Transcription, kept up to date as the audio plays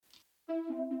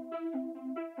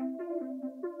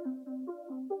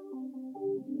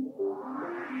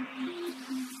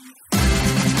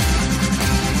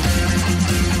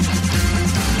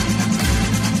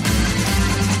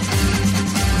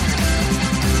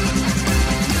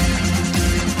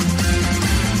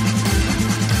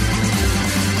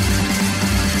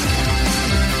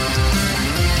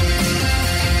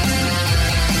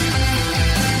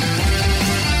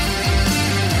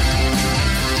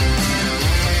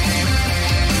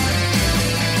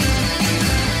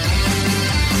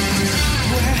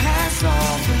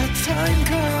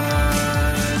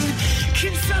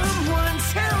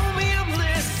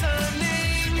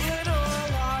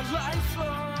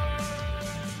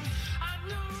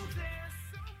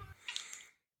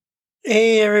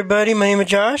Hey everybody, my name is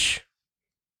Josh.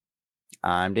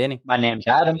 I'm Danny. My name's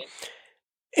Adam.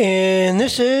 And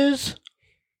this is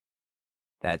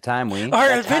That time we our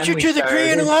adventure to the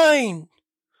Korean line.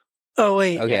 Oh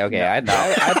wait. Okay. I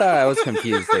thought I was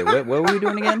confused. What were we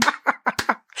doing again?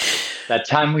 That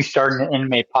time we started an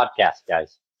anime podcast,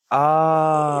 guys.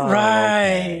 Oh,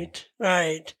 right.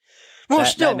 Well,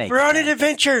 we're on an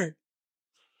adventure.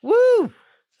 Woo!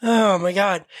 Oh my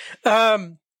god.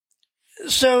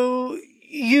 So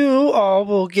you all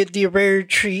will get the rare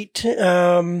treat,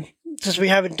 since we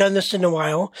haven't done this in a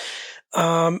while.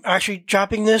 Actually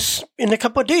dropping this in a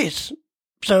couple of days.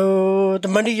 So the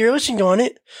Monday you're listening on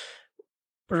it,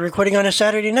 we're recording on a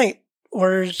Saturday night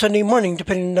or Sunday morning,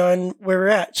 depending on where we're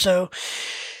at. So,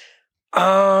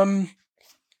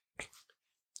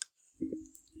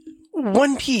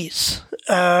 One Piece.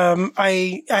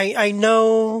 I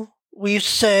know we've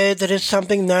said that it's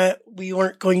something that we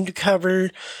weren't going to cover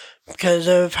because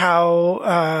of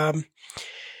how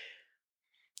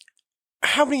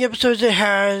many episodes it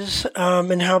has,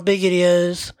 and how big it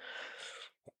is.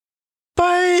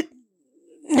 But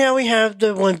now we have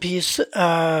the One Piece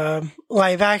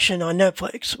live action on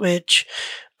Netflix, which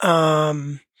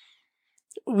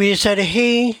we decided,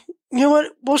 hey, you know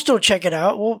what? We'll still check it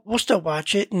out. We'll still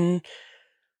watch it, and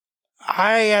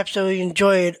I absolutely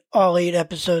enjoyed all 8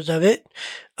 episodes of it,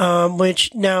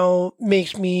 which now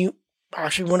makes me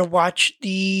actually want to watch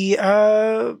the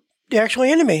actual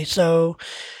anime. So,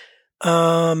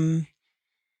 yeah,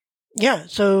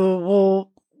 so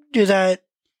we'll do that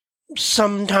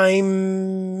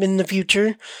sometime in the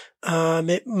future.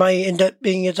 It might end up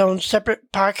being its own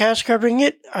separate podcast covering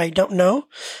it. I don't know.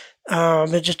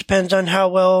 It just depends on how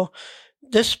well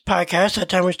this podcast, that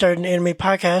time we started an anime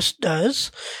podcast,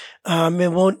 does.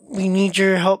 We need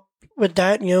your help with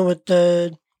that, with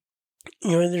the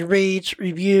rates,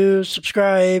 reviews,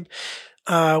 subscribe,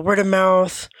 word of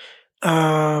mouth.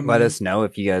 Let us know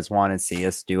if you guys want to see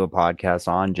us do a podcast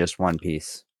on just One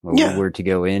Piece. We were to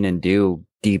go in and do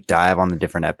deep dive on the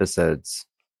different episodes.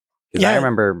 Because I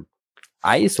remember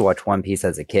I used to watch One Piece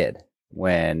as a kid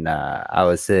when I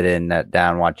was sitting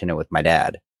down watching it with my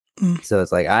dad. So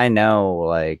it's like, I know,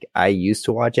 like, I used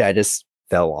to watch it. I just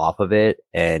fell off of it.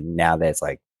 And now that it's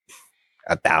like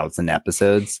 1,000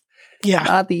 episodes,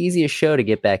 not the easiest show to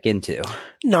get back into.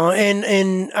 No,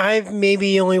 and I've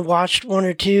maybe only watched 1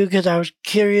 or 2 because I was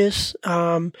curious.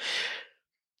 And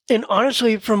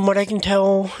honestly, from what I can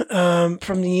tell,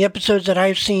 from the episodes that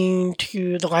I've seen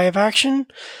to the live action,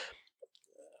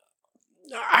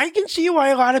 I can see why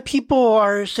a lot of people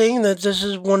are saying that this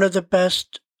is one of the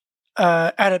best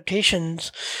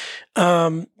adaptations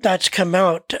that's come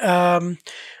out.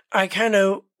 I kind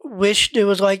of wished it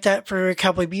was like that for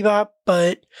Cowboy Bebop,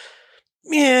 but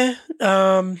yeah.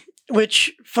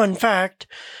 Which, fun fact,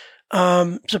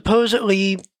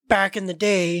 supposedly back in the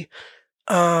day,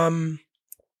 Keanu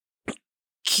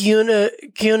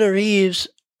Reeves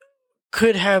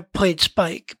could have played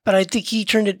Spike, but I think he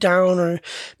turned it down, or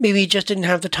maybe he just didn't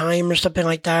have the time or something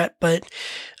like that. But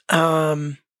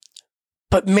man,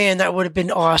 that would have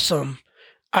been awesome.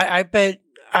 I bet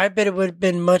it would have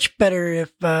been much better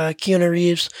if Keanu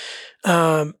Reeves.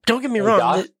 Don't get me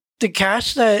wrong, the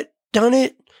cast that done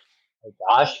it.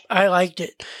 Josh, I liked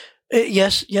it.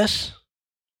 Yes.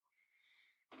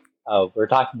 Oh, we're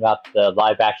talking about the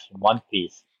live action One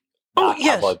Piece. Oh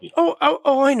yes.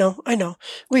 Oh, I know.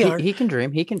 We are. He can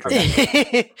dream.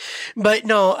 But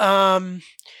no.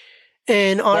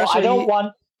 And honestly, I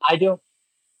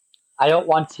don't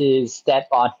want to step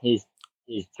on his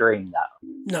dream though.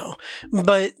 No,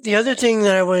 but the other thing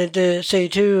that I wanted to say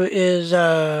too is,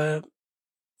 I've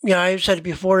said it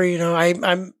before.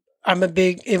 I'm a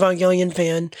big Evangelion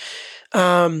fan,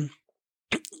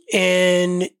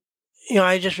 and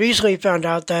I just recently found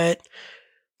out that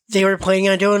they were planning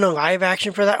on doing a live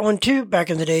action for that one too back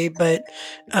in the day. But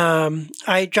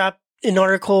I dropped an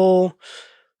article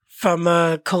from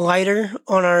Collider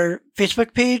on our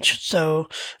Facebook page. So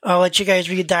I'll let you guys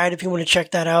read that if you want to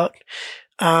check that out.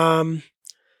 But,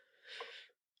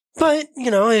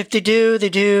 if they do, they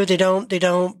do. They don't, they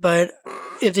don't. But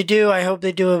if they do, I hope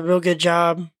they do a real good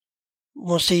job.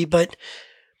 We'll see. But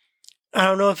I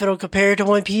don't know if it'll compare to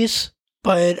One Piece.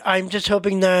 But I'm just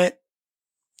hoping that,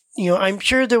 I'm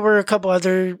sure there were a couple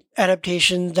other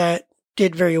adaptations that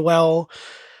did very well.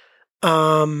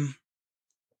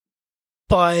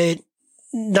 But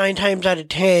 9 times out of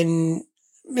 10,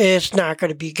 it's not going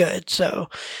to be good. So,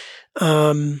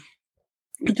 you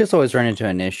just always run into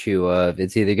an issue of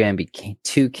it's either going to be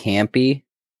too campy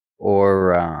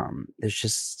or there's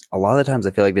just a lot of the times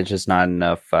I feel like there's just not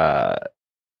enough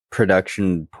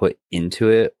production put into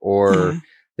it, or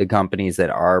the companies that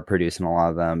are producing a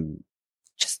lot of them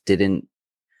just didn't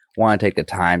want to take the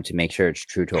time to make sure it's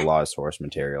true to a lot of source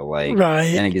material. Like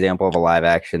an example of a live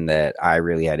action that I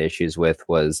really had issues with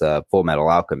was Full Metal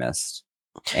Alchemist.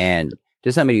 And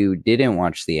to somebody who didn't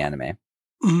watch the anime,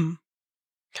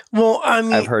 well, I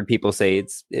mean, I've heard people say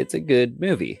it's a good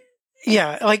movie.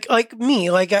 Yeah, like me,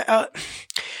 I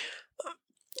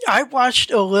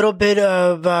watched a little bit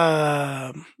of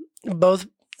both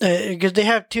because they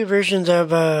have 2 versions of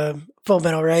Full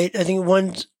Metal, right? I think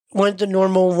one's the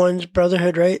normal, one's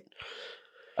Brotherhood, right?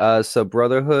 So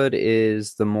Brotherhood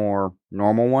is the more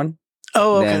normal one.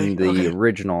 Oh, okay. Then the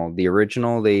original. The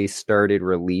original, they started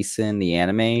releasing the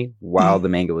anime while the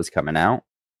manga was coming out.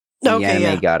 The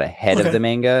anime got ahead of the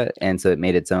manga, and so it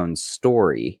made its own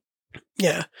story.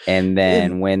 Yeah. And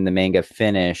then when the manga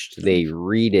finished, they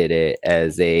redid it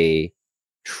as a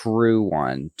true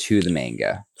one to the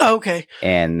manga. Okay.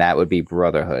 And that would be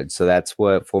Brotherhood. So that's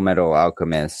what Full Metal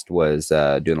Alchemist was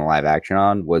doing the live action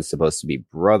on, was supposed to be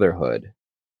Brotherhood.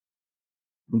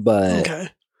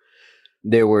 But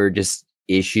there were just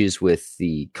issues with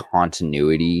the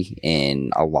continuity in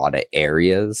a lot of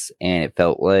areas, and it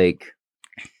felt like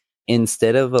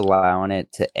instead of allowing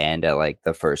it to end at like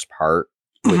the first part,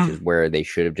 which is where they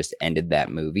should have just ended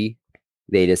that movie,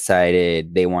 they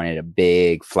decided they wanted a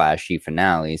big flashy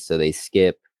finale, so they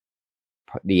skip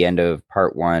the end of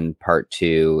part 1, part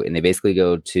 2, and they basically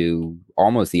go to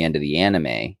almost the end of the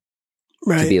anime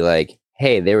to be like,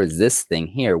 hey, there was this thing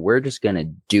here, we're just gonna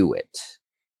do it,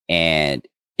 and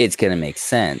it's gonna make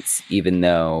sense, even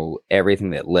though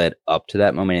everything that led up to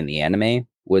that moment in the anime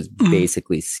was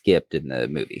basically skipped in the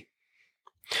movie.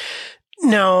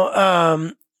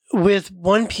 Now, with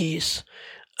One Piece,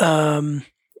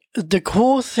 the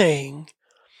cool thing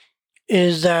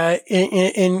is that,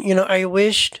 and I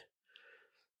wished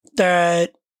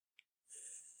that,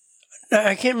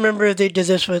 I can't remember if they did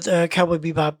this with Cowboy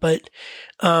Bebop, but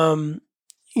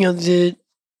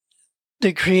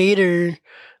the creator,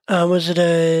 was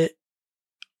it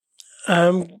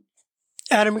Adam,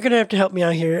 you're gonna have to help me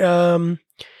out here.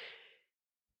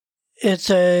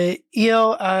 It's a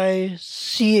ELICHIRO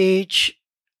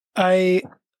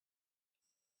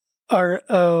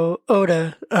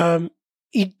Oda.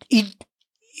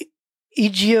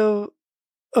 Eijiro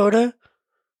Oda.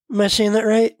 Am I saying that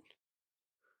right?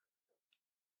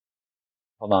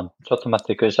 Hold on. ちょっと待っ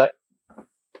てください.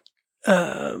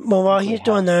 Well, while he's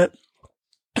doing that,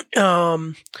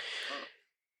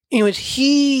 anyways,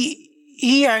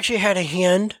 he actually had a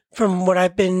hand, from what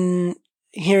I've been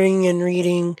hearing and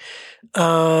reading.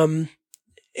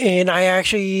 And I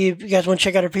actually, if you guys want to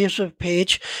check out our Facebook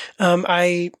page,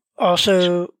 I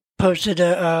also posted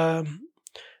I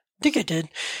think I did.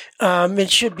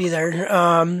 It should be there.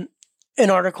 An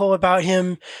article about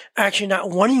him actually not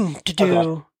wanting to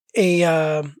do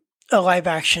a live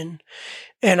action.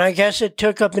 And I guess it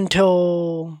took up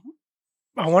until,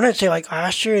 I want to say like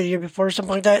last year, or the year before,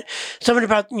 something like that. Something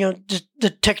about, the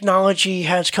technology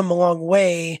has come a long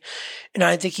way. And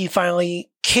I think he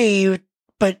finally caved,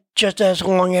 but just as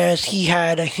long as he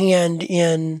had a hand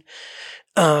in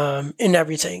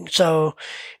everything. So,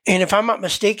 and if I'm not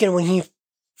mistaken, when he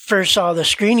first saw the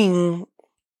screening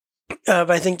of,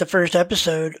 I think, the first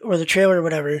episode or the trailer or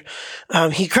whatever,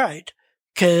 he cried,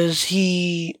 because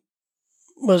he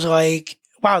was like,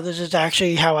 wow, this is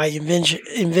actually how I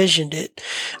envisioned it,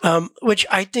 which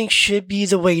I think should be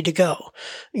the way to go.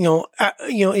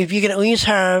 If you can at least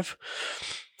have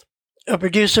a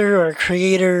producer or a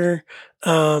creator,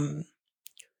 that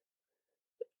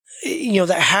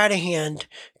had a hand,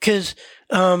 because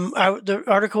the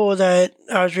article that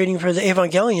I was reading for the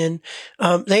Evangelion,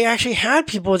 they actually had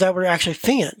people that were actually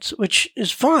fans, which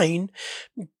is fine,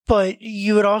 but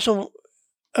you would also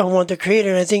want the creator,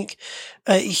 and I think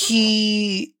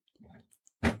he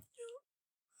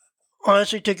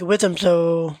honestly took it with him.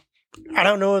 So I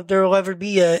don't know if there will ever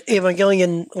be a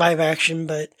Evangelion live action,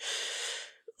 but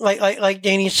like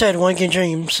Danny said, one can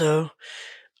dream. So,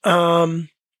 but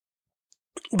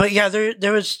yeah,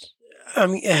 there was. I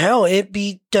mean, hell, it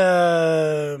beat.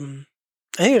 I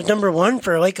think it was #1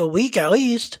 for like a week at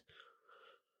least.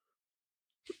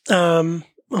 Let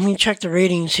me check the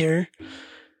ratings here.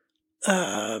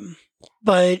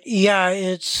 But yeah,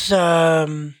 it's.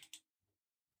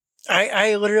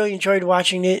 I literally enjoyed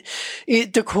watching it.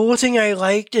 The cool thing I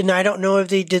liked, and I don't know if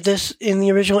they did this in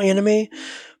the original anime,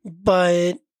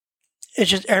 but it's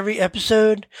just every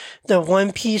episode, the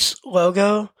One Piece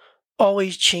logo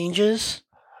always changes.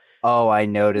 Oh, I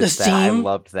noticed that. I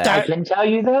loved that. I can tell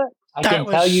you that. I can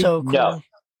tell you so cool. No,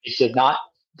 it did not.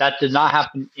 That did not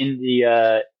happen in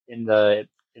the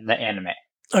anime.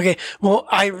 Okay, well,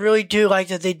 I really do like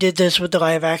that they did this with the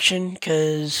live action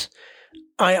because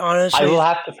I honestly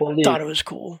thought it was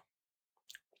cool.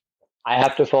 I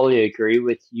have to fully agree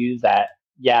with you that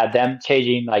them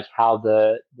changing like how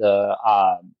the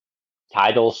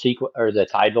title sequence or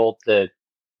the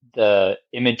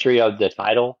imagery of the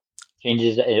title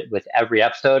changes it with every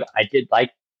episode. I did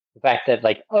like the fact that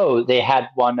like they had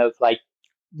one of like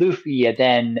Luffy and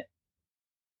then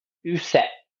Usopp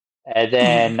and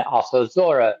then also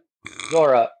Zoro.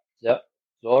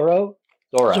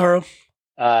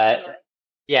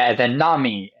 And then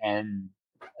Nami, and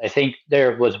I think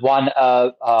there was one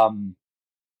of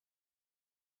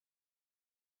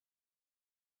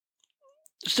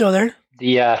still there?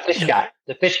 The fish guy.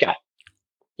 The fish guy.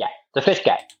 Yeah, the fish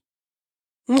guy.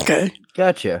 Okay.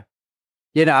 Gotcha.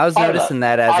 I was noticing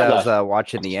that as I was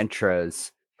watching the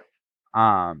intros.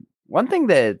 One thing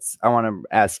that I want to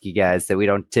ask you guys that we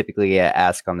don't typically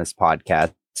ask on this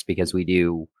podcast because we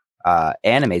do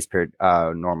animes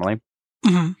normally.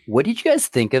 Mm-hmm. What did you guys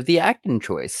think of the acting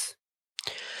choice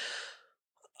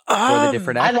for the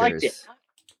different actors? I liked it.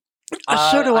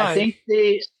 So do I.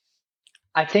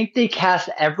 I think they cast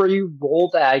every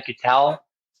role that I could tell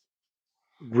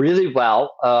really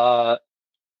well.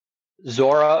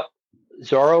 Zoro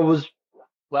was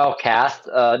well cast.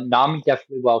 Nami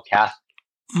definitely well cast.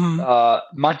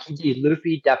 Mm-hmm. Monkey D.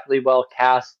 Luffy definitely well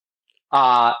cast.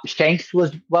 Shanks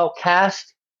was well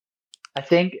cast. I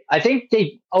think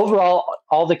they overall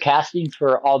all the castings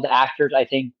for all the actors. I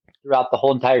think throughout the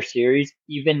whole entire series,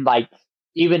 even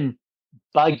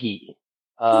Buggy,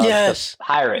 yes, the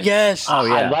pirate. Yes. Oh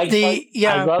yeah.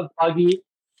 I love Buggy.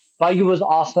 Buggy was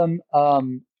awesome.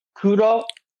 Kuro,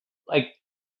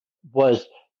 was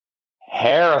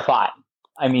terrifying.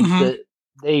 I mean,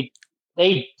 they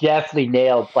definitely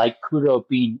nailed Kuro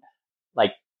being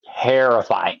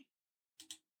terrifying.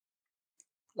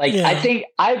 I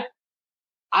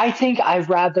think I'd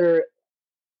rather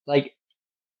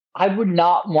I would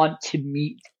not want to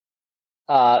meet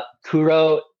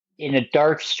Kuro in a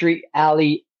dark street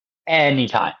alley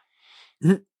anytime.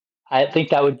 I think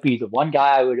that would be the one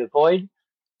guy I would avoid.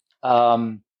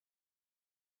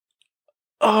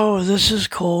 This is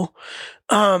cool.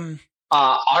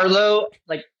 Arlo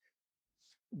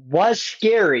was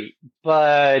scary,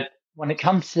 but when it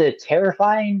comes to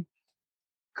terrifying,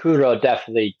 Kuro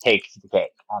definitely takes the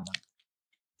cake on them.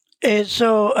 And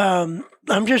so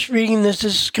I'm just reading this.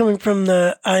 This is coming from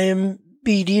the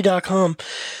IMBD.com.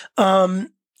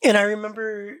 And I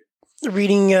remember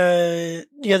reading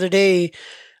the other day,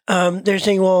 they're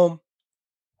saying, well,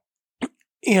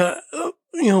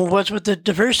 what's with the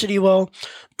diversity? Well,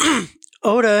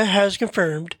 Oda has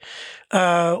confirmed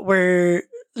where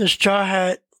the Straw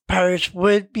Hat Pirates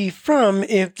would be from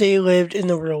if they lived in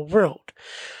the real world.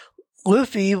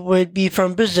 Luffy would be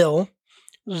from Brazil.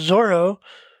 Zoro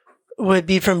would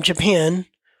be from Japan.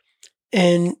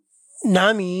 And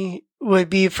Nami would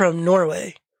be from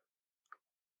Norway.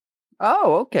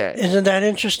 Oh, okay. Isn't that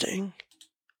interesting?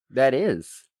 That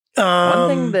is. One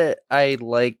thing that I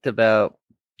liked about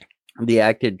the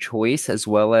acted choice as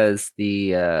well as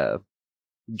the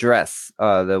dress,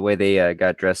 the way they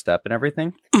got dressed up and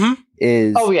everything,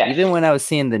 is even when I was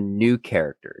seeing the new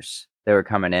characters that were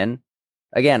coming in,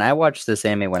 again, I watched this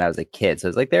anime when I was a kid, so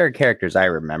it's there are characters I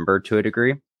remember to a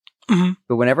degree.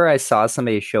 But whenever I saw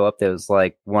somebody show up that was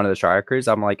one of the strikers,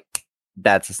 I'm like,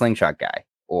 that's a slingshot guy,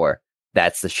 or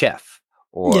that's the chef,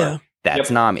 or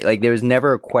that's Nami. There was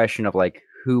never a question of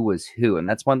who was who, and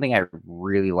that's one thing I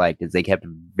really liked is they kept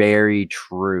very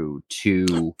true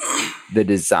to the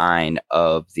design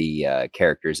of the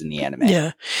characters in the anime.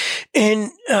 Yeah,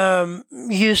 and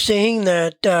you're saying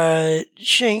that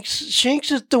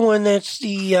Shanks is the one that's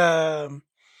the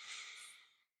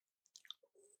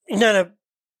not a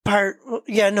pirate.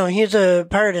 Yeah, no, he's a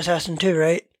pirate assassin too,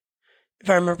 right? if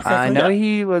I remember correctly. I know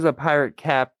he was a pirate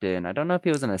captain. I don't know if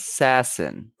he was an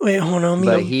assassin. Wait, hold on.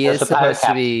 But he is supposed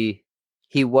to be.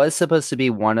 He was supposed to be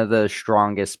one of the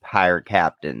strongest pirate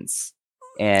captains,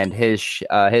 and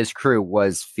his crew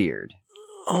was feared.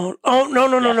 No,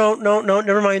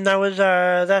 never mind. That was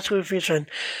that's Luffy's friend.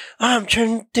 I'm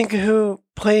trying to think of who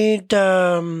played.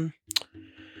 No,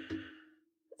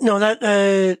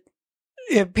 that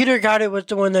Peter Goddard was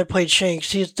the one that played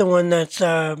Shanks. He's the one that's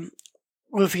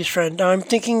Luffy's friend. I'm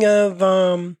thinking of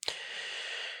oh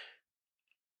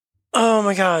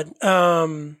my god.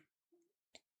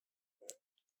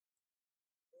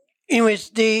 Anyways,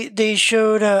 they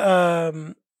showed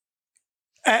Adam,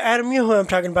 you know who I'm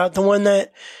talking about, the one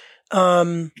that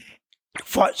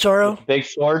fought Zoro. The big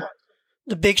sword.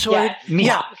 The big sword. Yeah,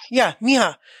 Mihawk. Yeah,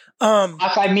 Mihawk.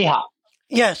 Hawkeye Mihawk.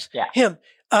 Yes, him.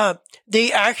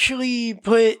 They actually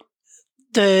put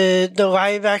the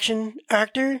live action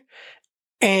actor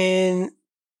in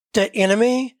the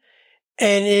anime,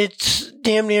 and it's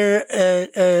damn near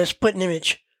a split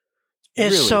image.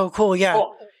 It's really? So cool. Yeah,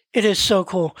 It is so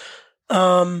cool.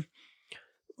 But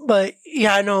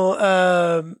yeah, I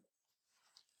know.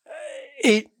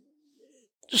 It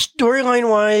storyline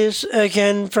wise,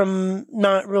 again, from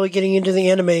not really getting into the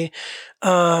anime,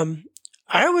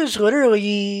 I was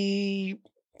literally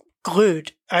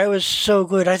glued. I was so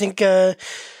glued. I think, Danny,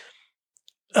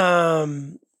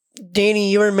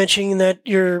 you were mentioning that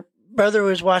your brother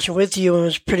was watching with you and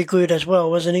was pretty glued as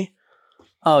well, wasn't he?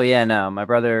 Oh yeah, no. My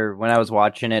brother, when I was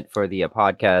watching it for the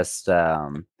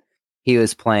podcast, he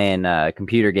was playing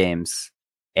computer games,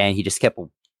 and he just kept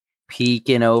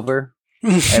peeking over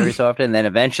every so often. And then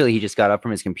eventually, he just got up from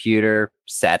his computer,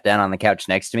 sat down on the couch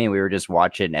next to me, and we were just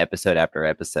watching episode after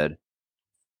episode.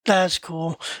 That's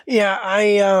cool. Yeah,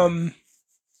 I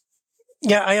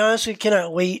honestly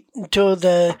cannot wait until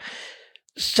the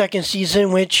second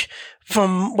season, which,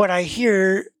 from what I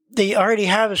hear, they already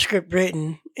have a script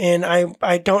written, and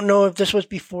I don't know if this was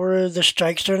before the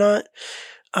strikes or not.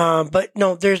 But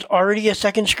no, there's already a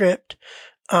second script.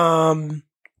 Now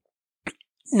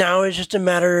it's just a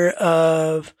matter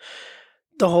of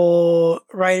the whole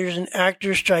writers and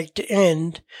actors strike to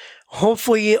end,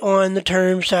 hopefully on the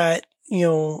terms that,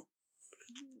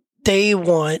 they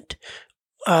want.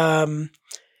 And,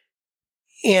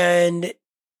 it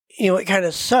kind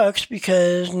of sucks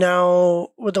because now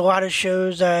with a lot of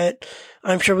shows that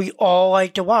I'm sure we all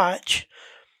like to watch,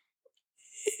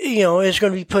 it's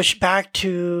going to be pushed back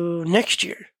to next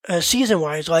year,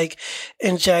 season-wise, like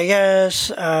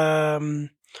NCIS,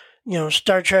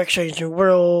 Star Trek, Strange New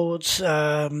Worlds,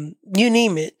 you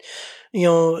name it.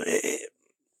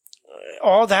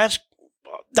 All that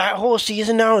whole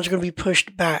season now is going to be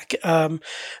pushed back. I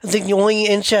think the only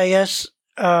NCIS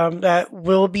that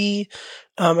will be,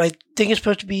 I think it's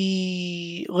supposed to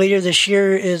be later this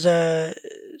year, is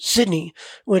Sydney,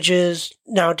 which is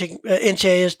now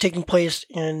NCIS taking place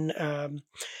in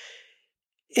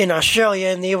Australia,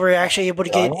 and they were actually able to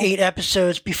get 8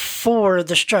 episodes before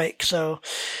the strike. So,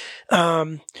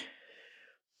 but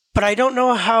I don't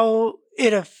know how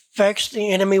it affects the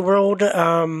anime world.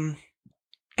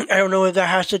 I don't know if that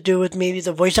has to do with maybe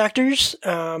the voice actors.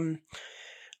 Maybe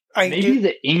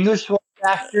the English voice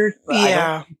actors.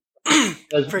 Yeah,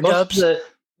 for dubs.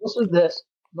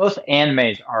 Most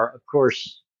animes are, of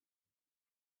course,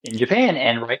 in Japan,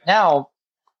 and right now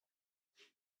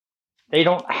they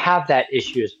don't have that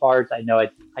issue, as far as I know.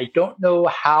 I don't know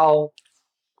how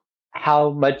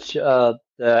much the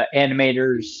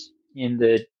animators in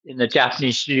the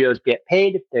Japanese studios get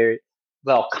paid, if they're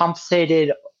well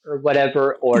compensated or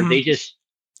whatever, or they just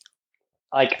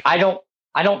I don't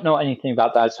know anything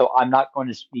about that, so I'm not going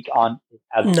to speak on it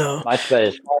as much. But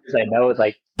as far as I know,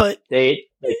 they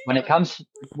when it comes,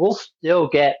 we'll still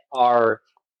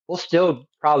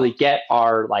probably get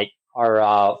our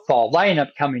fall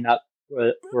lineup coming up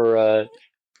for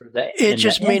the. It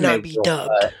just may not be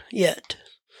dubbed yet.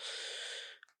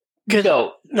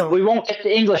 No, we won't get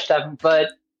the English stuff, but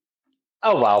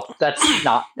oh well, that's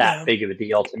not that big of a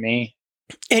deal to me.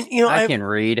 And I can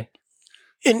read.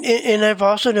 And I've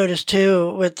also noticed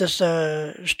too with this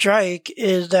strike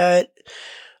is that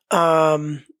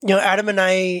Adam and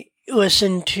I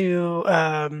listened to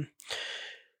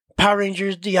Power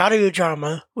Rangers the audio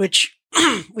drama, which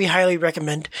we highly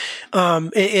recommend.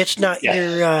 It's not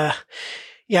your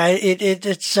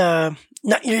it's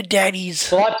not your daddy's.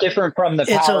 It's a lot different from the.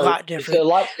 It's a lot different. It's a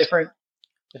lot different.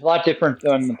 It's a lot different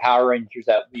from the Power Rangers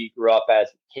that we grew up as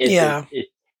kids. Yeah.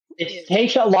 It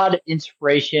takes a lot of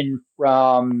inspiration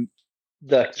from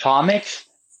the comics,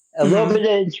 a little bit of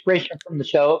inspiration from the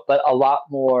show, but a lot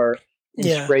more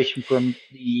inspiration from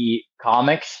the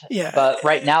comics. Yeah. But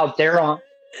right now they're on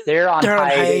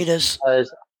hiatus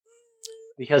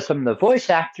because some of the voice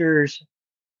actors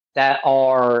that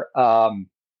are on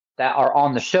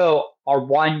the show are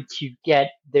wanting to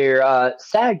get their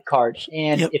SAG cards,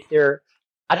 and if they're,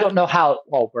 I don't know how it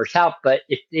all works out, but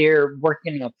if they're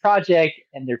working on a project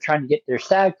and they're trying to get their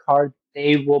SAG card,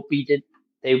 they will be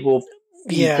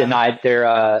denied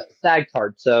their SAG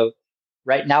card. So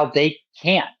right now they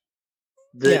can't.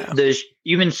 There's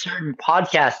even certain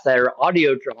podcasts that are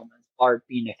audio dramas are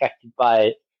being affected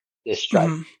by this strike.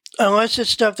 Mm-hmm. Unless it's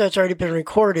stuff that's already been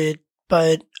recorded,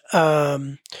 but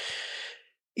I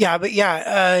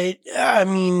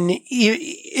mean,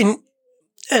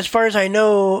 as far as I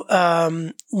know,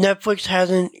 Netflix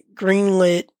hasn't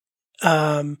greenlit,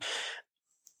 and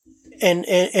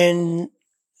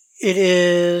it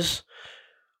is,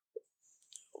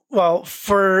 well,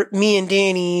 for me and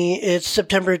Danny, it's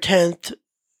September 10th,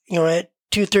 at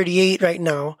 2:38 right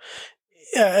now,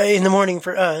 in the morning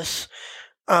for us.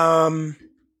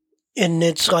 And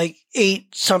it's like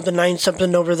 8 something, 9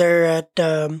 something over there at,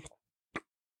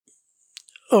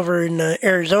 over in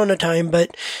Arizona time.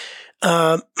 But,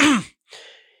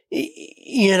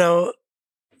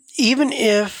 even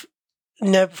if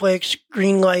Netflix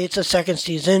greenlights a second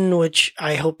season, which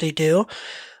I hope they do,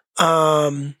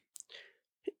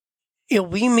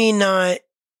 we may not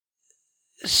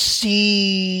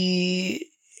see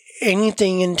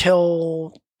anything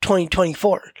until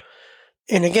 2024.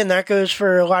 And again, that goes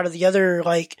for a lot of the other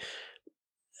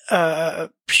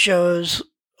shows,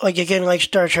 like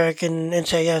Star Trek and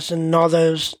NCIS and all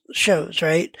those shows,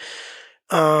 right?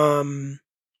 So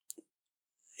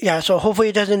hopefully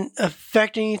it doesn't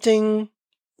affect anything,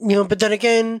 but then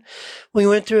again, we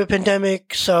went through a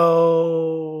pandemic,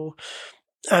 so,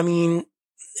 I mean,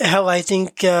 hell, I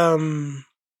think,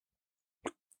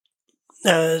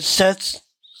 Seth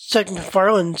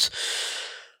MacFarlane's,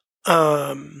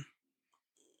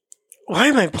 why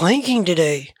am I blanking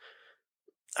today?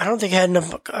 I don't think I had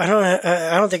enough. I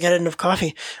don't think I had enough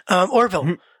coffee.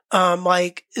 Orville.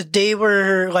 They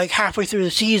were halfway through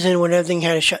the season when everything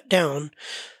had to shut down.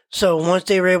 So once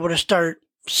they were able to start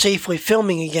safely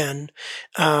filming again,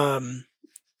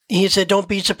 he said, "Don't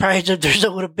be surprised if there's a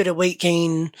little bit of weight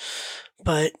gain,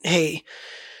 but hey,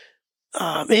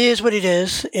 it is what it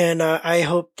is." And I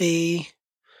hope they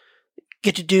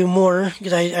get to do more,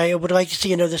 because I would like to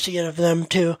see another season of them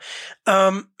too.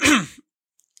 Now,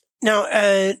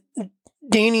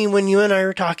 Danny, when you and I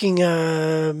were talking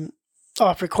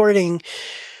off recording,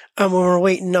 when we were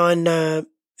waiting on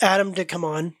Adam to come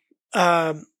on,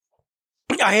 I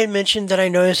had mentioned that I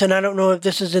noticed, and I don't know if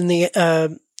this is in the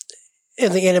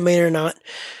animator or not,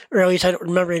 or at least I don't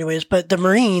remember anyways, but the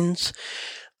Marines,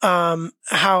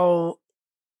 how,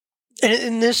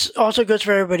 and this also goes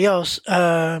for everybody else,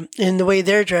 in the way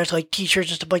they're dressed, like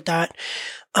t-shirts and stuff like that.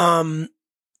 Now,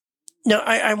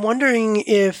 I'm wondering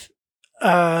if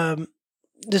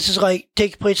this is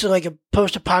take place in a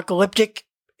post-apocalyptic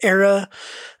era.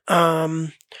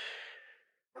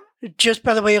 Just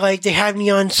by the way, they have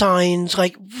neon signs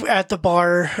at the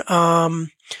bar.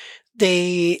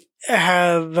 They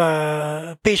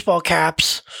have baseball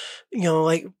caps,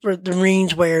 for the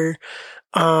Marines wear.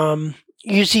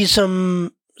 You see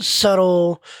some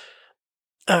subtle,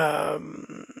 I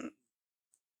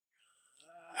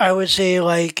would say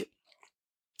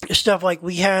stuff like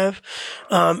we have.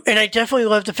 And I definitely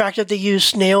love the fact that they use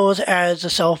snails as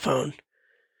a cell phone.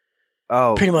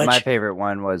 Oh, pretty much. My favorite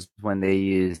one was when they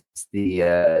used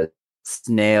the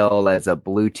snail as a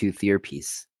Bluetooth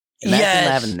earpiece.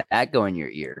 Imagine having that go in your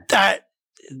ear. That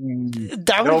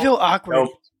would feel awkward.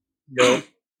 Nope.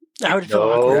 That would feel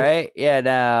awkward, right? Yeah,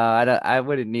 no, I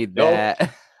wouldn't need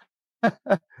that.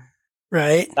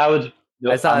 Right? That was.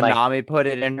 I saw Nami put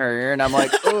it in her ear, and I'm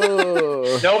like,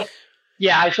 oh. Nope.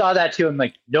 Yeah, I saw that too. I'm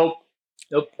like, nope.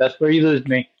 That's where you lose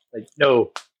me.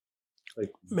 No.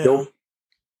 Nope.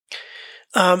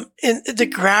 And the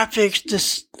graphics,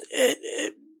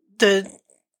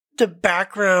 the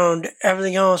background,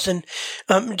 everything else, and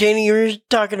Danny, you were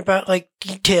talking about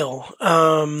detail,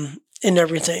 and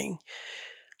everything.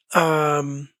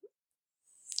 I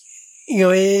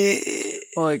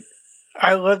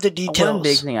love the details. One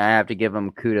big thing I have to give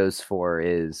them kudos for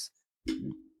is,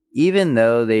 even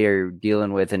though they are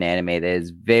dealing with an anime that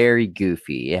is very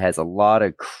goofy, it has a lot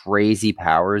of crazy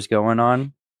powers going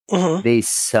on. Mm-hmm. They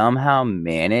somehow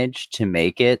managed to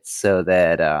make it so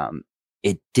that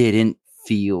it didn't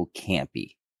feel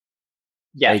campy.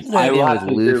 Yeah, I with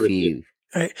Luffy.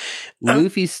 Right.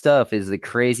 Luffy's stuff is the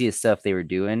craziest stuff they were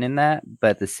doing in that, but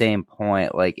at the same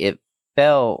point, it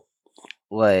felt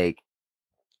like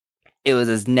it was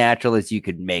as natural as you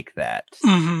could make that.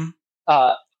 Mm-hmm.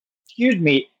 Excuse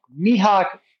me,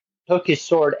 Mihawk took his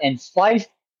sword and sliced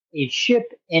a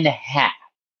ship in half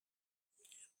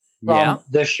from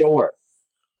the shore.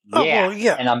 Oh, well,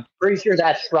 yeah. And I'm pretty sure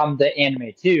that's from the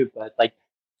anime too. But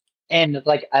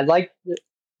I like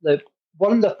the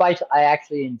one of the fights I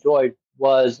actually enjoyed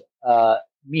was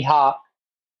Mihawk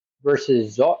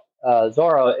versus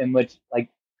Zoro, in which like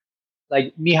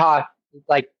Mihawk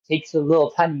takes a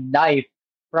little tiny knife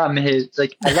from his I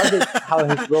love it how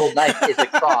his little knife is a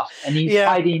cross, and he's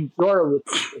fighting Zoro with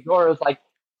Zoro's like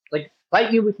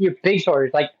fight you with your big sword.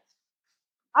 It's like,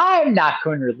 I'm not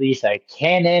going to release a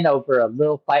cannon over a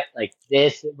little fight like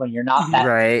this when you're not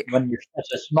that when you're such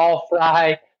a small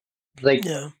fry.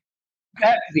 That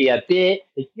could be a bit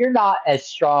you're not as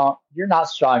strong. You're not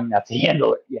strong enough to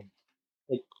handle it yet.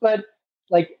 But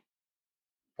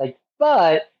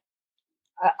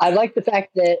I like the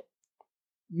fact that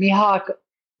Mihawk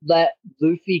let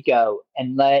Luffy go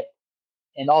and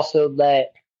also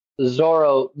let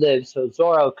Zoro live, so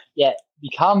Zoro could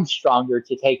become stronger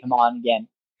to take him on again.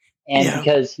 And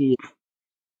because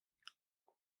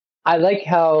I like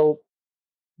how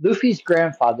Luffy's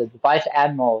grandfather, the Vice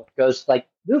Admiral, goes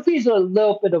Luffy's a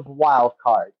little bit of a wild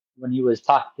card when he was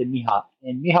talking to Mihawk,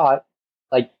 and Mihawk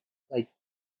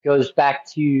goes back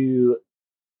to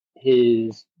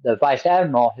the Vice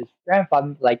Admiral, his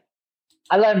grandfather,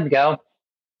 I let him go.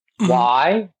 Mm-hmm.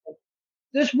 Why?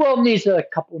 This world needs a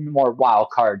couple more wild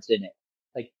cards in it.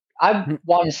 I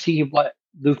want to see what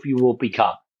Luffy will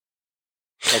become.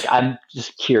 I'm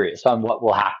just curious on what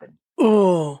will happen.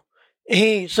 Oh,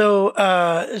 hey, so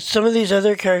some of these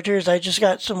other characters, I just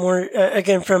got some more,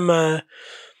 again, from, there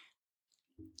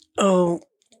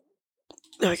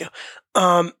we go.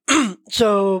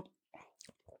 So,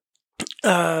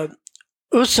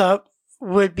 Usopp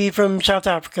would be from South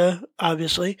Africa,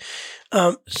 obviously.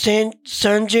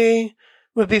 Sanjay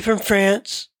would be from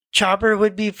France. Chopper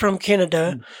would be from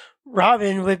Canada.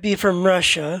 Robin would be from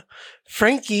Russia.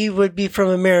 Frankie would be from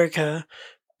America.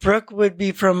 Brooke would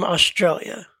be from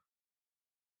Australia.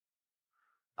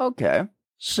 Okay.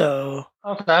 So.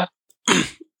 Okay.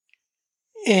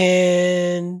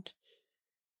 And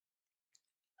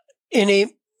in a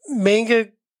manga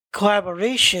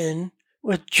collaboration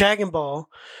with Dragon Ball,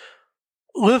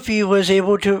 Luffy was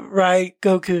able to ride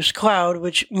Goku's cloud,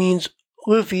 which means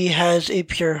Luffy has a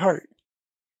pure heart.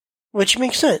 Which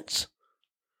makes sense.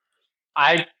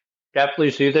 I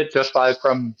definitely see that just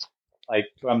from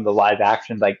the live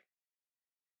action,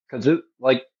 because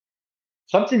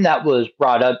something that was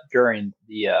brought up during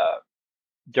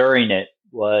it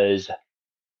was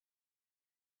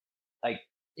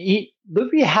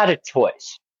Luffy had a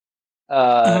choice.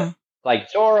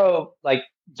 Zoro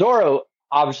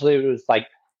obviously was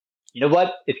you know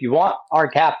what? If you want our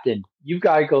captain, you've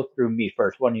got to go through me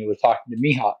first. When he was talking to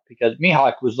Mihawk, because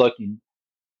Mihawk was looking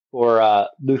for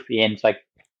Luffy, and it's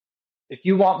if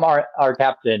you want our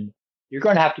captain, you're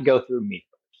going to have to go through me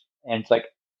first. And it's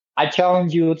I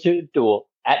challenge you to a duel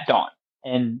at dawn.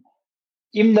 And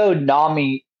even though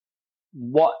Nami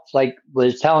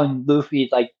was telling Luffy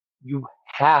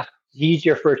he's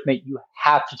your first mate, you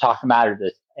have to talk him out of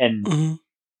this. And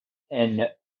and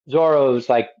Zoro's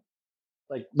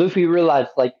Luffy realized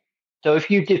so if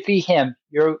you defeat him,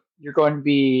 you're going to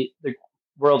be the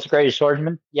world's greatest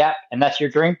swordsman. Yeah, and that's your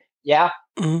dream. Yeah.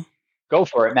 Go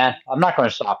for it, man. I'm not going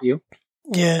to stop you.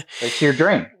 Yeah. It's your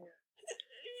dream.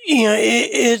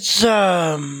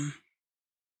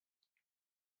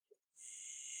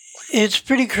 It's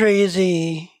pretty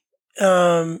crazy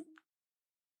to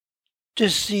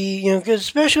see,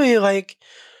 especially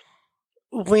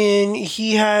when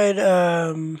he had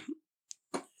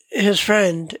his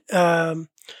friend,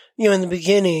 in the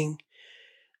beginning,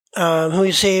 who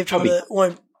he saved from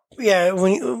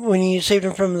when he saved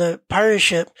him from the pirate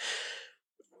ship,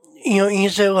 he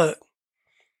said, look,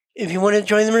 if you want to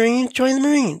join the Marines, join the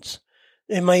Marines.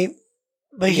 It might,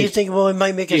 but he's thinking, well, it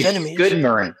might make us enemies. Good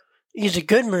Marine. He's a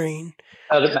good Marine.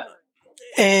 And,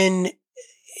 and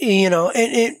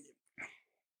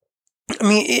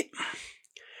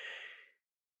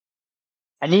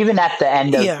even at the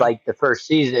end of the first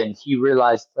season, he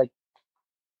realized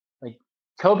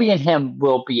Kobe and him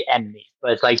will be enemies,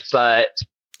 but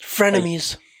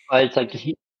frenemies. But it's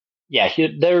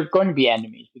they're going to be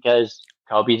enemies because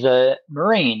Kobe's a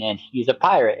Marine and he's a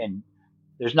pirate, and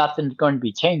there's nothing going to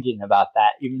be changing about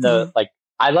that. Even though,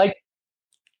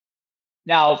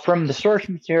 now from the source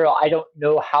material, I don't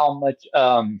know how much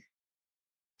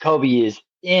Kobe is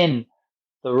in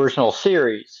the original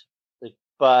series,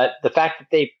 but the fact that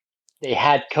they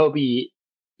had Kobe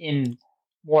in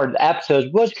more of the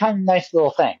episodes was kind of a nice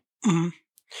little thing. Mm-hmm.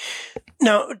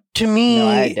 Now, to me... No,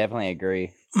 I definitely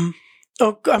agree.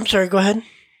 Oh, I'm sorry, go ahead.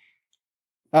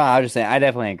 Oh, I was just saying, I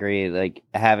definitely agree. Like,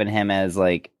 having him as,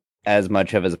 like, as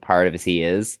much of as a part of as he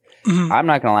is. Mm-hmm. I'm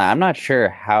not gonna lie, I'm not sure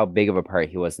how big of a part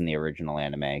he was in the original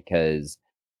anime, because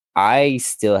I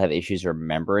still have issues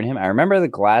remembering him. I remember the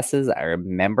glasses. I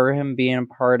remember him being a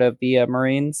part of the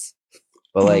Marines,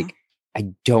 but like I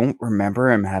don't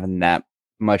remember him having that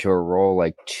much of a role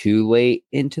like too late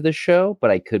into the show.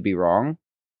 But I could be wrong.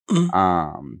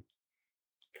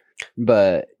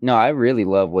 But no, I really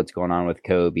love what's going on with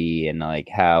Kobe and like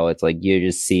how it's like you're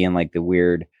just seeing like the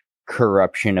weird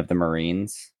corruption of the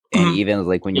Marines, and even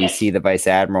like when you see the Vice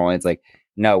Admiral, it's like,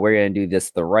 no, we're going to do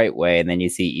this the right way. And then you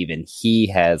see even he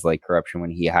has like corruption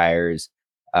when he hires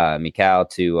Mikao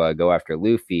to go after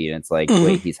Luffy. And it's like,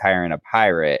 wait, he's hiring a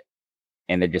pirate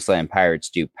and they're just letting pirates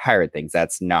do pirate things.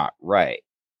 That's not right.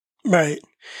 Right.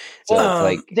 So it's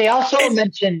like they also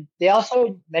mentioned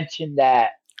that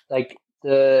like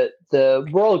the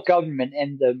world government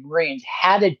and the Marines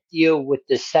had to deal with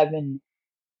the 7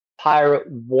 pirate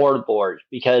warlords,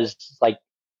 because like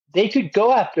they could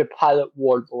go after pilot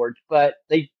warlords, but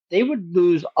they would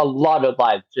lose a lot of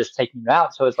lives just taking them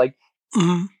out. So it's like,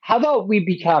 how about we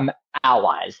become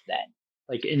allies then?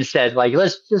 Like instead, like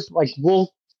let's just like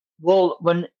we'll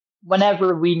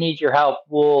whenever we need your help,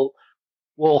 we'll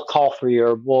call for you,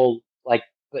 or we'll like,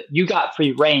 but you got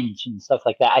free range and stuff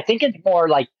like that. I think it's more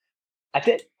like I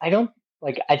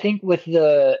think with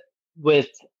the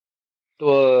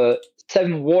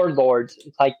 7 warlords,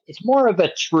 it's like it's more of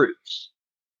a truce,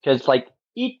 because like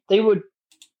they would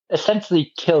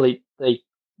essentially kill like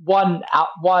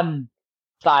one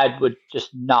side would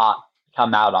just not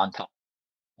come out on top,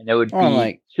 and there would be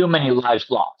like too many lives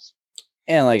lost.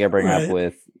 And like I bring up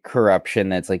with corruption,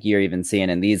 that's like you're even seeing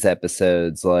in these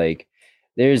episodes, like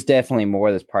there's definitely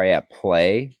more that's probably at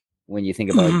play when you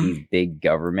think about like these big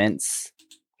governments,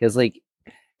 because like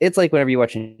it's like whenever you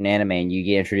watch an anime and you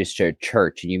get introduced to a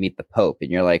church and you meet the Pope and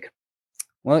you're like,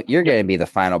 well, you're going to be the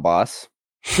final boss.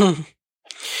 I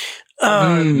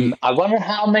wonder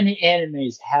how many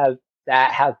animes have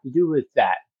to do with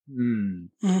that.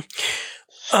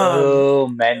 So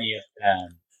many of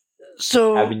them.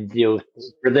 So having to deal with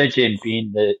religion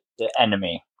being the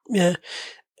enemy. Yeah.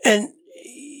 And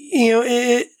you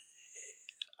know,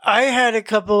 I had a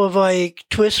couple of like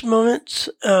twist moments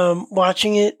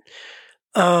watching it.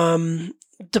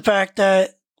 The fact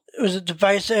that the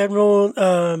Vice Admiral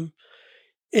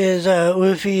is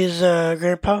Luffy's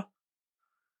grandpa.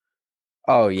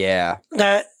 Oh yeah,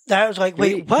 that was like,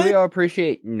 wait, what? Do we all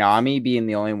appreciate Nami being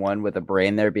the only one with a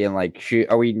brain there, being like,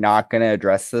 are we not going to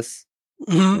address this?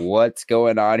 What's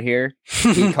going on here?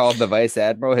 He called the Vice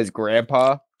Admiral his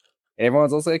grandpa, and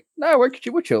everyone's also like, "No, we're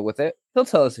chill with it. He'll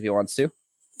tell us if he wants to."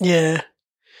 Yeah.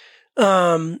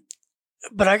 But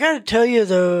I gotta tell you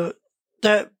though,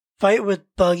 that fight with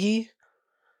Buggy.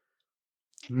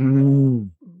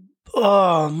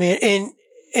 Oh man,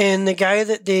 and the guy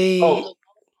that they,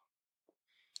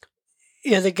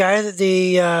 the guy that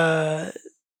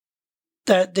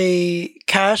they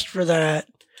cast for that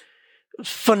was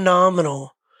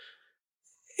phenomenal.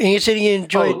 And he said he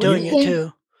enjoyed doing it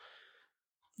too.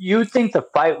 You think the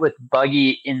fight with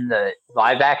Buggy in the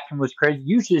live action was crazy?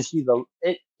 You should see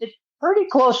it's pretty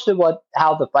close to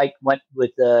how the fight went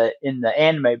with in the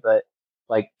anime, but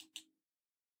like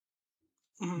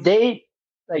they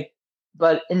like,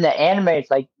 but in the anime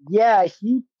it's like, yeah,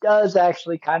 he does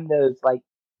actually kind of like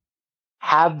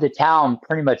have the town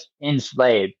pretty much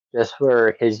enslaved just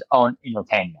for his own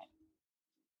entertainment.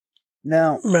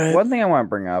 Now, one thing I want to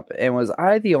bring up, and was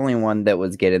I the only one that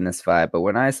was getting this vibe, but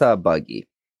when I saw Buggy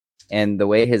and the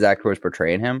way his actor was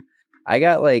portraying him, I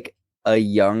got like a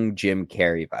young Jim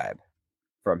Carrey vibe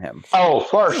from him. Oh,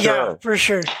 for sure. Yeah, for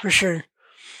sure.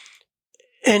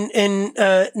 And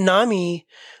Nami,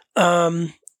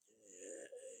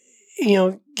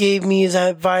 gave me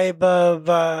that vibe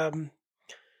of,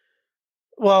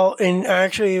 well, and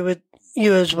actually with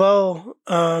you as well,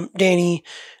 Danny,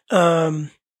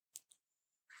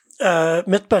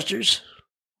 Mythbusters.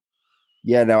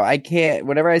 Yeah, no, I can't.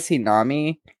 Whenever I see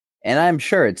Nami, and I'm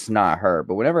sure it's not her,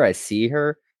 but whenever I see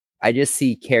her, I just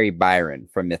see Carrie Byron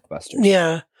from Mythbusters.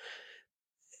 Yeah.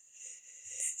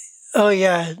 Oh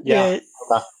yeah. Yeah.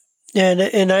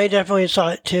 And I definitely saw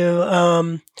it too.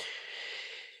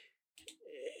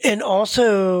 And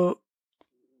also,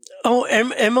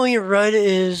 Emily Rudd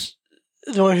is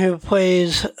the one who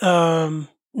plays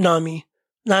Nami.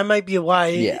 That might be why.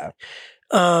 Yeah.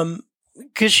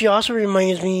 Because she also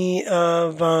reminds me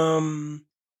of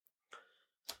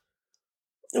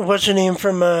what's her name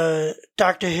from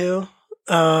Doctor Who?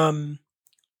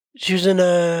 She was in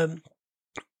a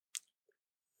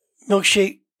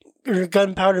milkshake or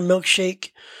gunpowder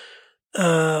milkshake.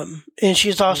 And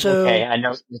she's also okay. I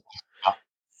know.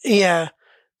 Yeah.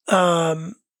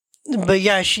 But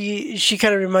yeah, she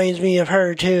kind of reminds me of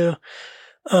her too.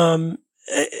 And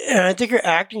I think her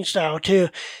acting style too.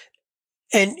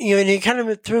 And and it kind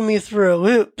of threw me through a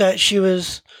loop that she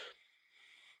was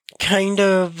kind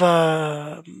of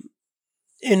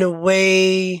in a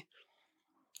way.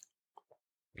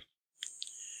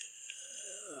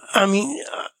 I mean,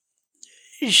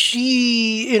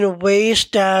 she in a way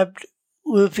stabbed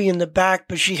Luffy in the back,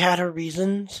 but she had her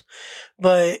reasons.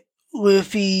 But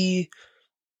Luffy,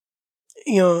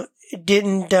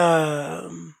 didn't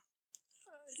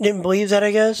believe that,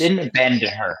 I guess. Didn't abandon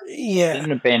her. Yeah.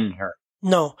 Didn't abandon her.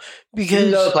 No, because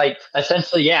even though,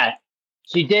 essentially, yeah,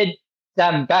 she did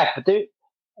stab him back, but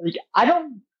I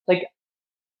don't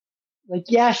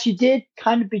yeah, she did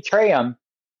kind of betray him.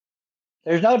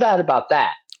 There's no doubt about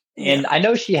that. And I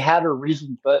know she had her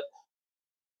reasons, but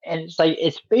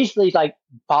it's basically like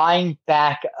buying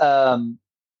back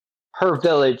her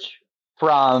village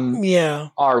from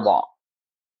Arlong.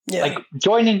 Yeah. Like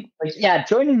joining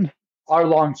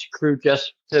Arlong's crew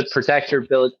just to protect her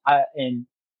village and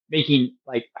making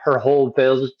her whole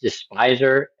village despise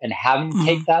her and having to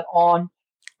take that on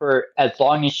for as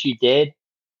long as she did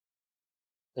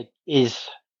is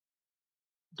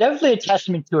definitely a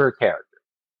testament to her character.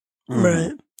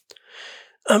 Right.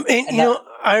 And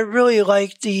I really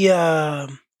like the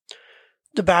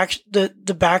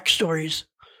backstories,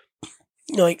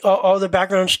 like all the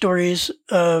background stories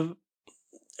of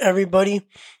everybody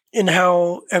and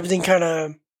how everything kind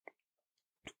of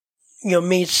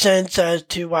made sense as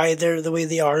to why they're the way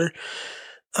they are.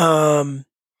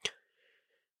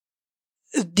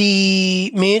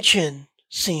 The mansion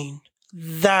scene,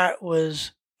 that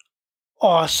was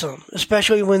awesome,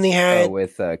 especially when they had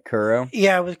with Kuro.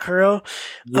 Yeah, with Kuro.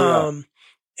 Yeah.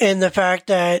 And the fact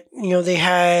that they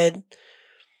had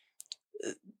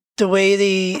the way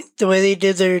they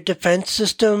did their defense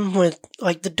system with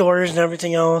the doors and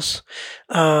everything else,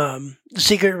 the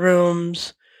secret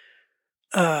rooms,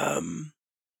 and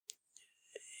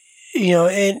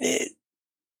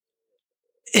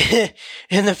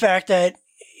and the fact that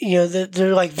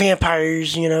they're like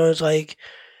vampires. It's like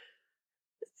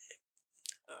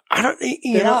I don't.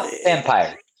 They're not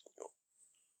vampires.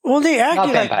 Well, they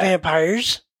acted like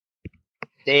vampires.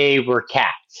 They were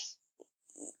cats.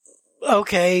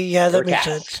 Okay, yeah, that makes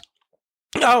sense.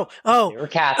 Oh, they were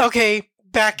cats. Okay,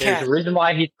 back cat. There's a reason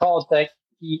why he's called Okay.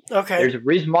 There's a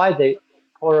reason why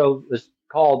Kuro was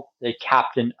called the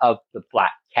captain of the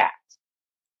Black Cat.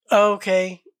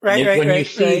 Okay, right. When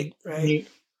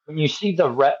you see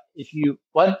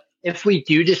if we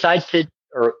do decide to,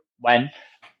 or when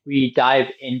we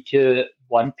dive into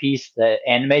One Piece, the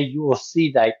anime, you will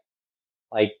see that,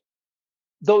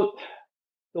 the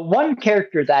one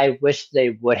character that I wish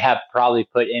they would have probably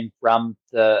put in from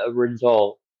the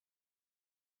original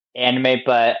anime,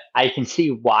 but I can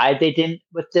see why they didn't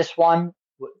with this one,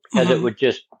 because it would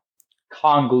just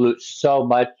convolute so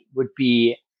much, would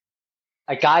be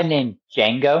a guy named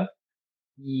Django.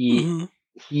 He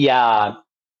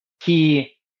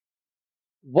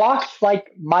walks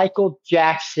like Michael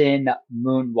Jackson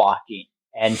moonwalking,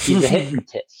 and he's a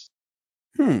hypnotist.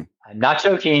 I'm not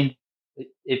joking.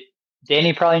 If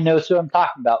Danny probably knows who I'm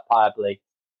talking about, probably.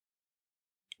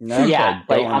 No, yeah,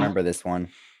 I don't remember this one.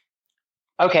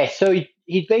 Okay, so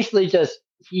he basically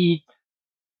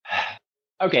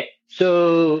okay,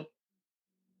 so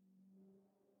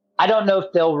I don't know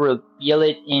if they'll reveal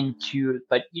it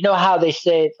but you know how they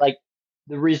say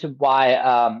the reason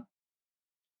why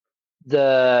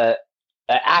the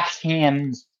Axe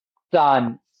Hand's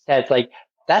son says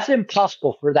that's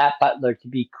impossible for that butler to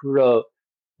be Kuro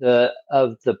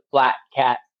of the Black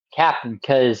Cat captain,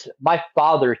 because my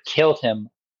father killed him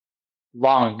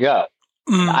long ago.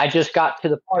 I just got to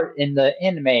the part in the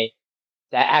anime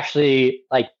that actually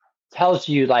tells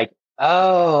you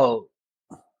oh,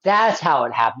 that's how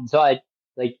it happened. So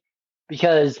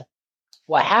because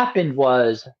what happened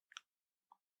was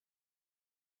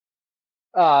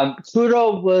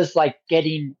Kuro was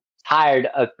getting tired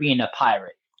of being a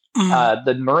pirate.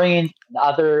 The Marines and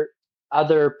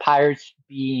other pirates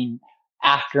being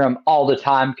after him all the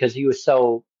time because he was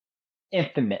so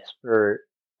famous.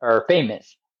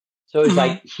 So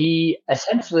it's he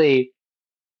essentially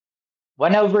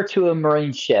went over to a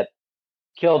Marine ship,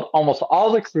 killed almost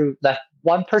all the crew, left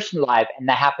one person alive, and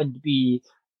that happened to be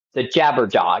the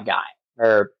Jabberjaw guy,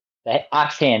 or the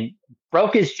Axe Hand.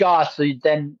 Broke his jaw, so he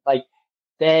then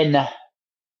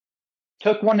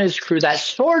took one of his crew that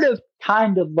sort of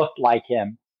kind of looked like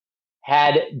him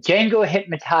had Django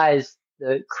hypnotize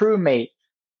the crewmate,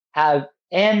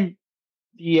 and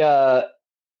the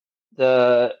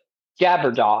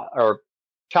Jabberjaw or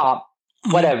Chomp,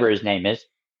 whatever his name is,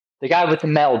 the guy with the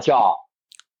metal jaw,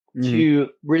 to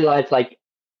realize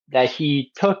that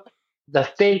he took the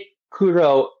fake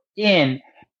Kuro in,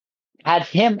 had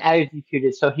him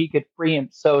executed so he could free him.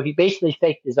 So he basically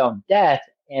faked his own death,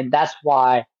 and that's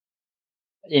why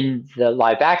in the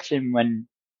live action, when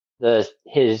the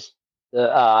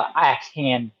axe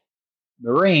hand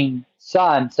Marine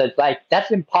son says,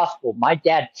 that's impossible. My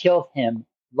dad killed him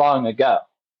long ago.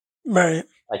 Right.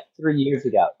 3 years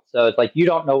ago. So it's you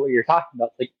don't know what you're talking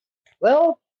about. It's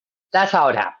well, that's how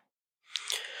it happened.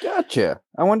 Gotcha.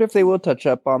 I wonder if they will touch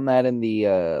up on that in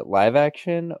the live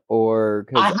action, or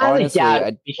I highly doubt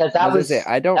it, because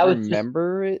I don't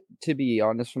remember it, to be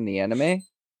honest, from the anime,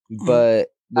 but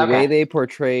the way they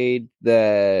portrayed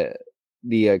the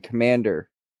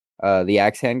commander, the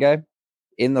axe hand guy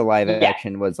in the live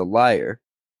action was a liar.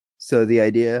 So the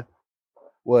idea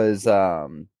was,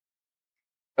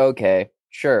 okay,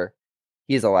 sure,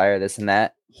 he's a liar, this and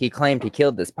that. He claimed he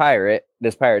killed this pirate.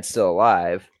 This pirate's still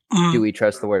alive. Do we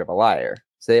trust the word of a liar?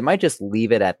 So they might just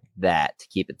leave it at that to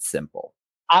keep it simple.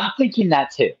 I'm thinking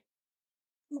that too.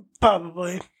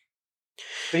 Probably.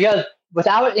 Because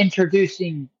without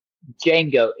introducing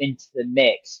Django into the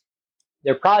mix,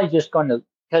 they're probably just going to,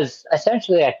 because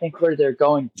essentially I think where they're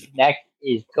going to next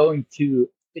is going to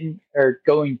the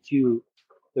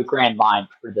Grand Line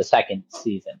for the second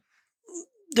season.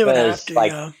 They would have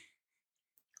to,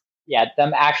 yeah,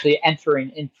 them actually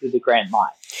entering into the Grand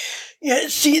Line. Yeah,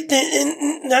 see,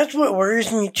 and that's what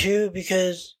worries me too,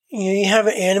 because you have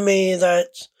an anime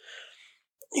that's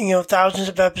thousands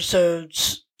of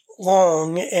episodes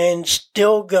long and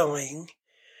still going,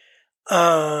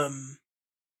 and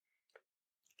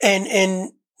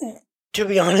to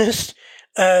be honest,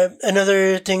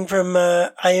 another thing from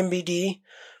IMBD,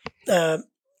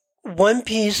 One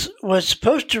Piece was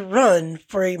supposed to run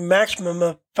for a maximum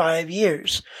of 5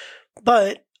 years,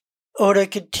 but Oda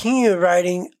continued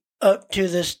writing up to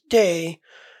this day,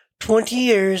 20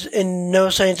 years, and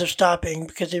no signs of stopping,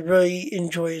 because he really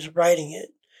enjoys writing it.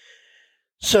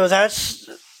 So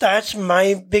that's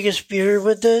my biggest fear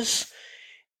with this,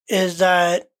 is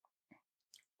that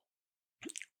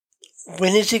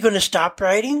when is he going to stop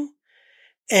writing?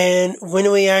 And when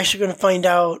are we actually going to find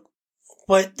out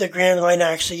what the Grand Line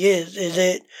actually is? Is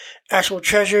it actual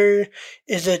treasure?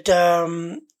 Is it,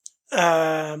 Danny,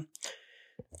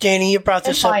 you brought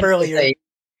this up earlier.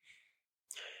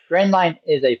 Grand Line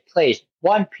is a place.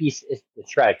 One Piece is the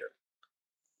treasure.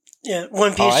 Yeah,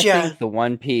 One Piece, I think the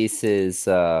One Piece is,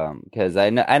 because I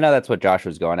know that's what Josh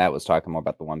was going at, was talking more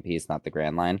about the One Piece, not the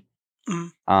Grand Line.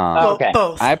 Okay.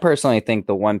 Both. I personally think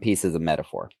the One Piece is a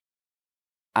metaphor.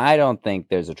 I don't think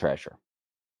there's a treasure.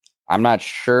 I'm not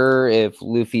sure if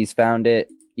Luffy's found it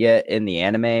yet in the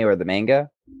anime or the manga,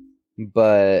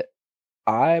 but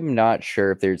I'm not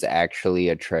sure if there's actually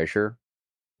a treasure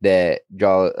that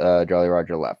Jolly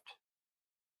Roger left.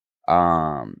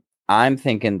 I'm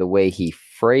thinking the way he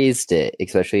phrased it,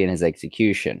 especially in his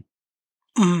execution,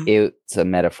 it's a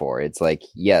metaphor. It's like,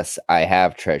 yes, I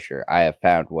have treasure. I have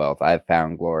found wealth. I've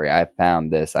found glory. I've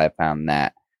found this. I found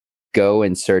that. Go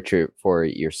and search it for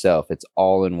yourself. It's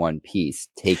all in one piece.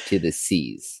 Take to the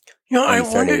seas. I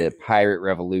started a pirate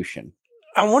revolution.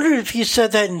 I wonder if he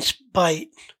said that in spite.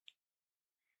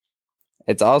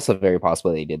 It's also very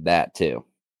possible he did that too.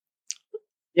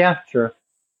 Yeah, sure.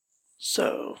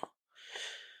 So,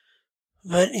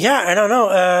 but yeah, I don't know.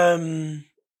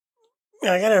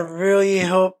 I gotta really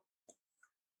hope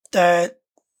that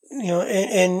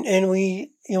and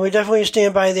we we definitely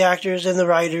stand by the actors and the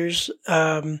writers.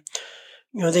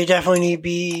 They definitely need to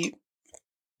be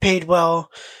paid well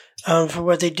for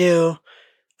what they do,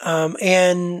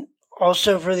 and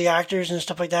also for the actors and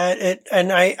stuff like that.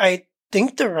 And I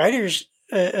think the writers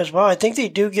as well. I think they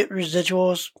do get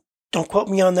residuals. Don't quote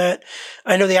me on that.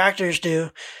 I know the actors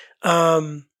do.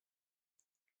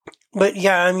 But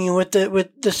yeah, I mean, with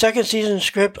the second season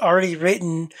script already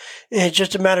written, it's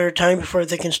just a matter of time before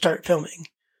they can start filming.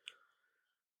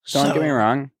 Don't get me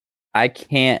wrong. I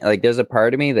can't, there's a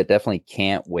part of me that definitely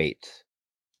can't wait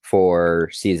for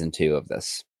season 2 of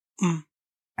this.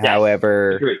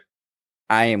 However,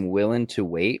 I am willing to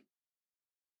wait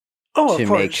to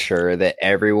make sure that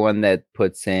everyone that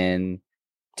puts in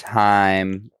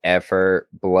time, effort,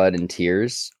 blood, and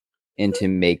tears into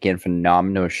making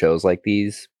phenomenal shows like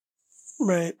these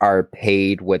are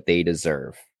paid what they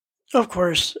deserve. Of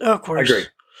course. Agreed.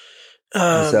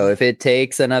 So if it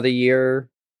takes another year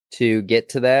to get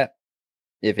to that,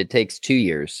 if it takes 2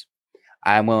 years,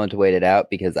 I'm willing to wait it out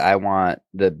because I want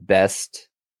the best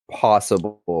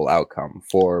possible outcome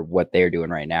for what they're doing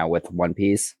right now with One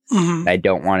Piece. Mm-hmm. I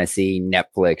don't want to see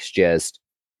Netflix just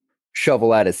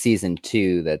shovel out a season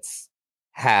 2 that's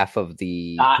half of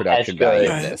the production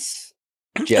value of this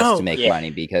just to make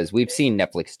money, because we've seen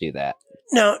Netflix do that.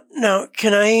 Now,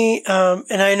 can I,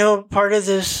 and I know part of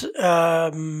this,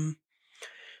 part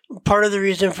of the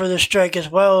reason for the strike as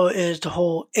well is the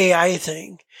whole AI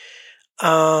thing.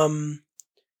 I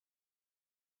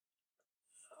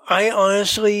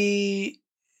honestly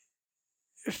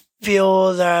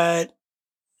feel that,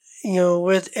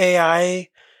 with AI,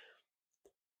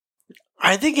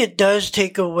 I think it does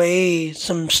take away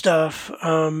some stuff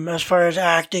as far as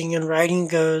acting and writing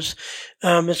goes,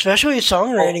 especially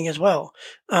songwriting as well.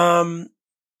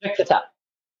 Check this out.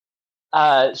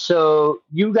 So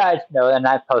you guys know, and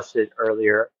I posted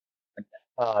earlier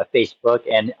on Facebook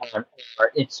and on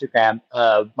our Instagram,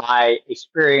 my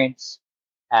experience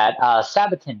at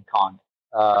Sabaton Con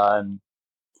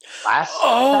last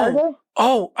Saturday.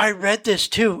 Oh, I read this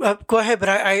too. Go ahead, but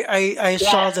I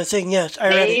saw the thing. Yes, I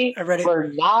read it.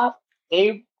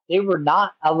 They were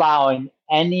not allowing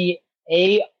any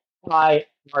AI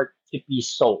art to be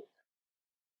sold.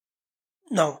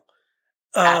 No.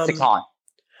 At the con.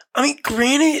 I mean,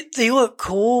 granted, they look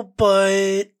cool,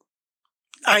 but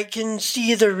I can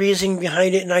see the reasoning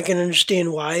behind it, and I can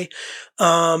understand why.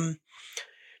 Because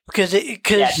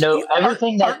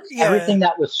everything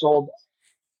that was sold.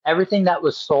 Everything that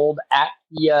was sold at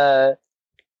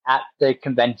the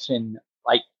convention,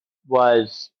 like,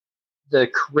 was the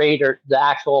creator, the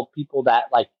actual people that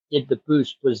like did the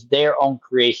boost, was their own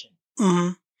creation.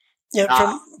 Mm-hmm. Yeah,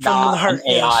 from the heart, an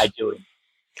AI doing.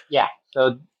 Yeah,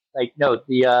 so like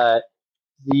the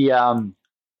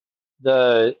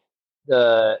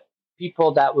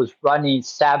people that was running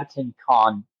Sabaton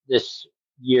Con this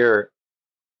year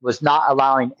was not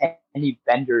allowing any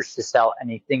vendors to sell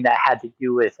anything that had to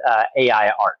do with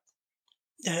AI art.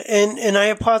 Yeah, and I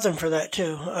applaud them for that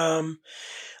too. I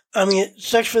mean, it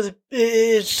sucks for the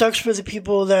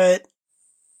people that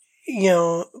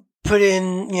put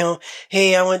in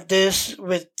hey, I want this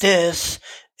with this,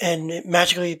 and it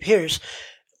magically appears.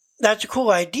 That's a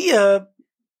cool idea,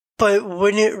 but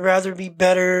wouldn't it rather be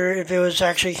better if it was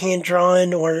actually hand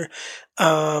drawn or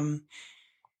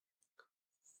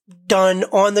done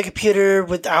on the computer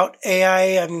without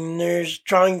AI? I mean, there's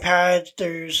drawing pads,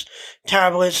 there's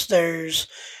tablets, there's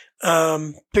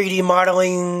 3D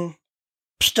modeling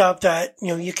stuff that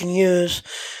you can use.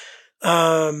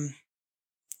 But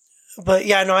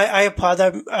yeah, no, I applaud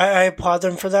them. I applaud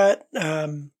them for that. I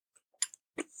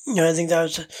think that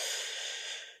was.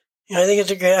 I think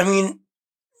it's a great. I mean,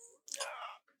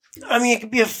 it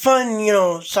could be a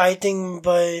fun, side thing,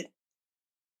 but.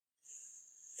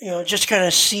 Just kind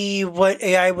of see what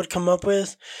AI would come up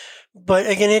with. But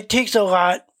again, it takes a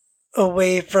lot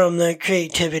away from the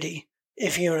creativity,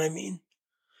 if you know what I mean.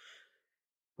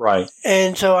 Right.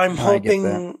 And so I'm hoping,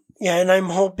 that,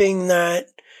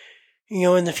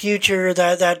 in the future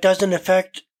that doesn't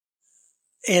affect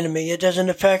anime. It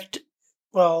doesn't affect,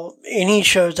 any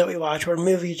shows that we watch or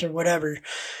movies or whatever.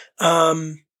 I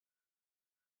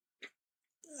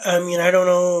mean, I don't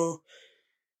know.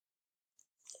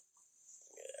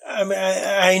 I mean,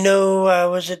 I know,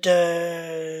 was it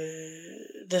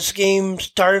this game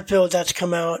Starfield that's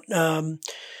come out?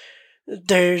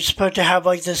 They're supposed to have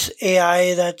like this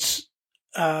AI that's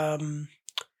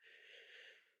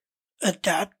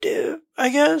adaptive, I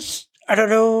guess. I don't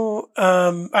know.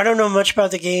 I don't know much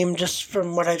about the game, just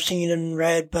from what I've seen and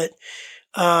read, but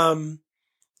I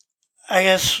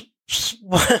guess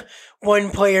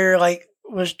one player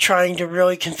was trying to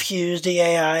really confuse the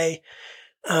AI.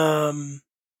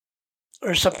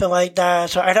 Or something like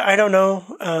that. So I don't know.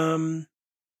 I'm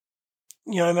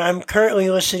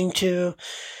currently listening to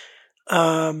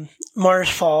Mars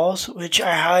Falls, which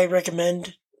I highly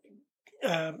recommend.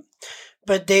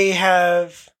 But they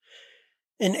have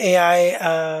an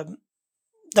AI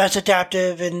that's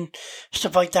adaptive and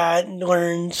stuff like that and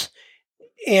learns.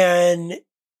 And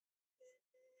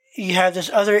you have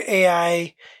this other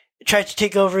AI tries to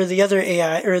take over the other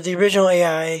AI, or the original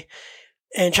AI,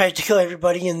 and tries to kill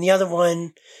everybody. And the other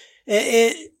one,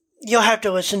 you'll have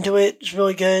to listen to it. It's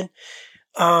really good.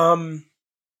 But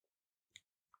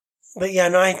yeah,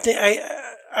 no, I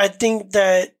think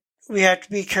that we have to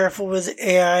be careful with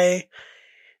AI,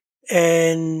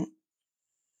 and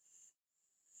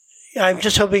I'm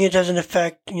just hoping it doesn't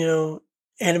affect,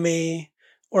 anime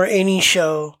or any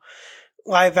show,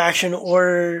 live action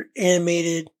or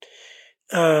animated,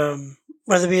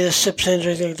 whether it be The Simpsons or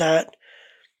anything like that.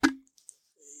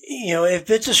 If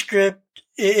it's a script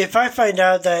if I find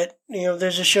out that,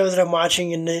 there's a show that I'm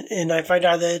watching and I find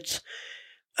out that it's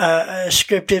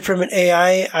scripted from an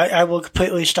AI, I will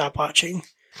completely stop watching.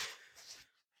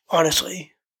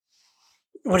 Honestly.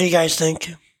 What do you guys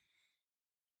think?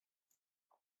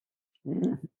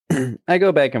 I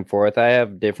go back and forth. I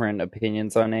have different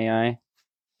opinions on AI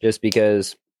just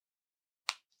because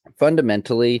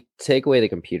fundamentally, take away the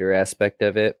computer aspect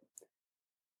of it,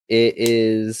 it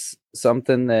is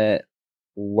something that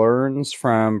learns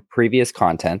from previous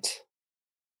content,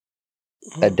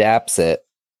 adapts it,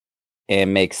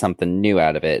 and makes something new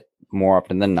out of it more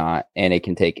often than not, and it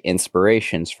can take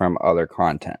inspirations from other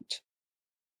content.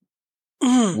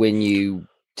 When you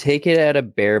take it at a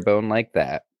bare bone like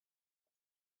that,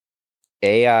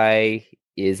 AI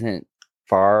isn't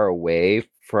far away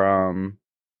from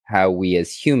how we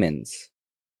as humans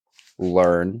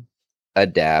learn,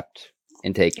 adapt,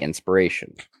 and take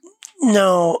inspiration.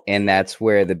 No. And that's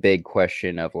where the big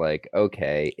question of like,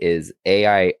 okay, is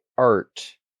AI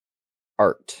art?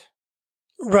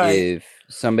 Right. If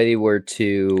somebody were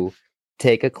to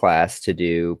take a class to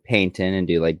do painting and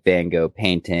do like Van Gogh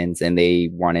paintings, and they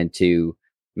wanted to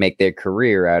make their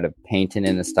career out of painting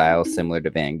in a style similar to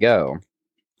Van Gogh,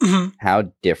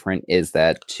 how different is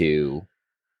that to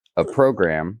a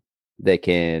program that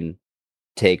can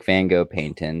take Van Gogh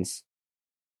paintings,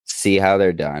 see how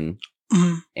they're done,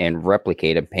 and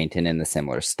replicate a painting in the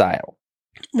similar style?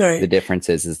 Right. The difference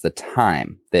is the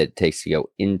time that it takes to go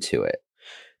into it.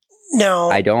 No,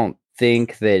 I don't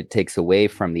think that it takes away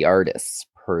from the artists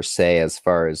per se as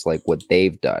far as like what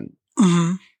they've done.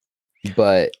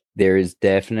 But there is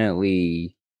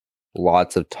definitely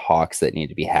lots of talks that need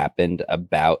to be happened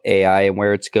about AI and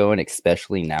where it's going,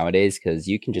 especially nowadays, because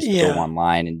you can just go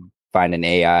online and find an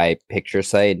AI picture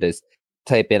site and just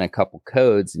type in a couple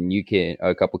codes and you can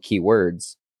a couple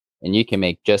keywords and you can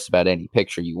make just about any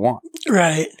picture you want.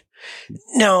 Right.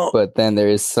 No. But then there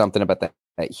is something about that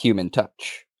human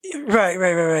touch.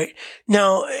 Right.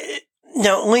 Now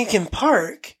Linkin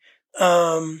Park,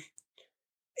 and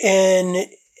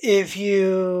if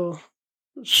you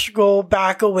scroll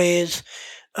back a ways,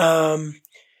 their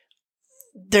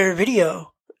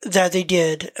video that they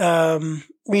did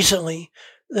recently,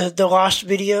 the Lost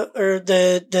video, or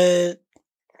the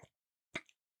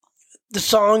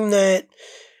song that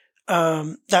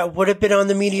that would have been on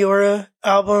the Meteora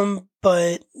album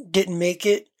but didn't make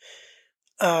it.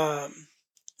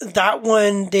 That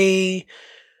one they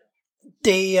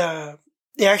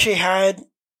actually had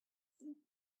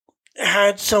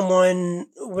someone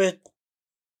with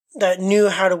that knew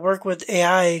how to work with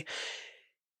AI,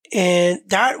 and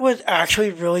that was actually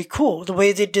really cool. The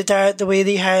way they did that, the way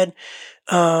they had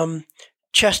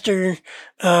Chester,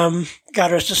 God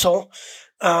rest his soul,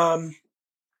 the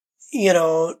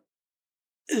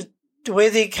way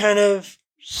they kind of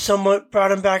somewhat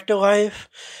brought him back to life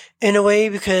in a way,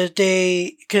 because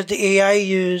the AI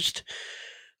used,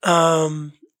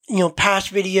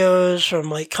 past videos from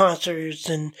like concerts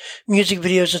and music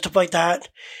videos and stuff like that.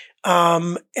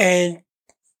 And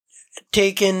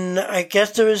taken, I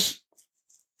guess there was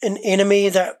an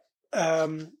anime that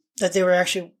they were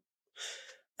actually,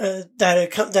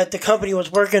 that the company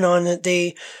was working on, that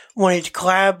they wanted to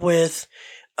collab with.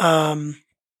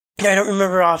 I don't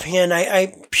remember offhand.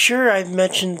 I'm sure I've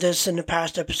mentioned this in the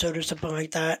past episode or something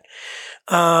like that.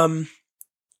 But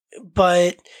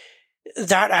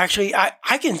that actually,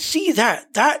 I can see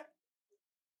that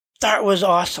was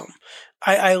awesome.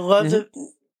 I love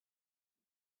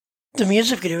the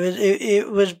music video. It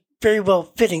was very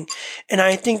well fitting. And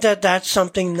I think that that's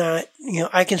something that,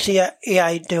 I can see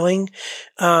AI doing.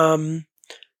 But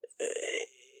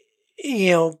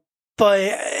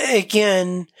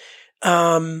again,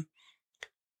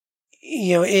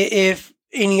 if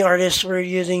any artists were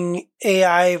using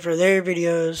AI for their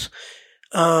videos,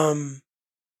 that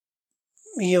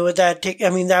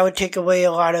would take away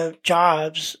a lot of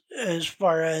jobs as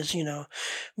far as,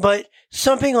 but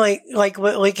something like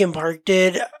what Linkin Park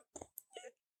did,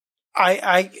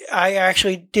 I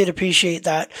actually did appreciate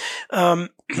that.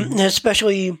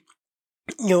 Especially,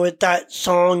 with that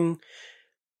song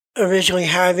originally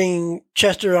having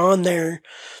Chester on there.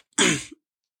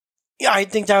 I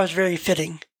think that was very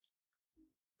fitting.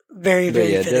 Very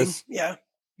fitting.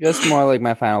 Just more like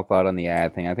my final thought on the AI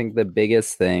thing. I think the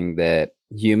biggest thing that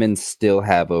humans still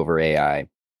have over AI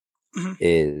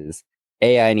is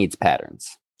AI needs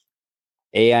patterns.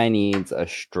 AI needs a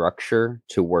structure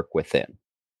to work within.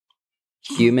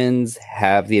 Humans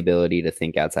have the ability to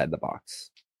think outside the box.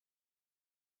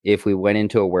 If we went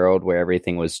into a world where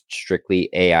everything was strictly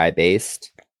AI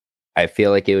based, I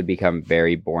feel like it would become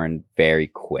very boring very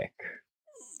quick.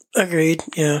 Agreed,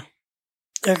 yeah.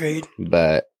 Agreed.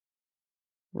 But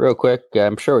real quick,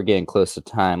 I'm sure we're getting close to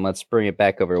time. Let's bring it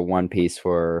back over to One Piece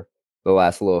for the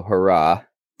last little hurrah.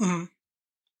 Mm-hmm.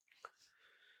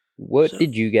 What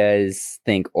did you guys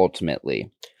think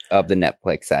ultimately of the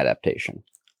Netflix adaptation?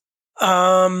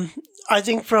 I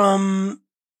think for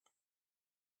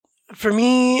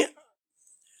me,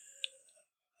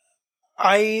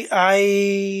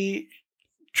 I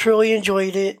truly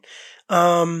enjoyed it.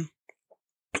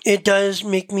 It does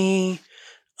make me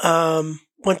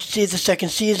want to see the second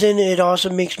season. It also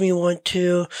makes me want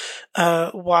to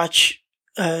watch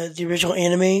the original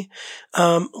anime.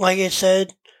 Like I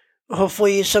said,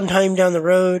 hopefully sometime down the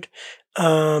road,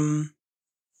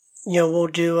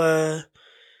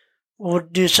 we'll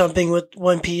do something with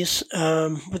One Piece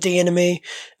with the anime.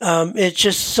 It's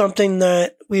just something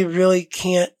that we really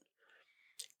can't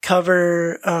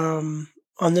cover on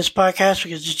this podcast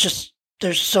because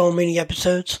there's so many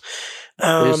episodes.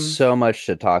 There's so much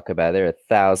to talk about. There are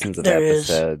thousands of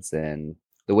episodes, and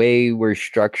the way we're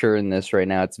structuring this right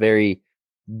now, it's very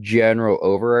general,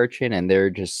 overarching, and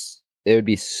there would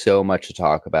be so much to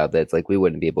talk about that it's like we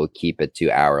wouldn't be able to keep it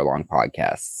to hour-long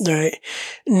podcasts. Right.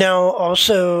 Now,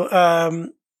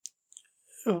 also,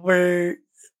 we're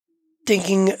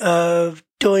thinking of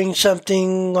doing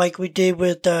something like we did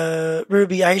with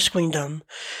Ruby Ice Queendom.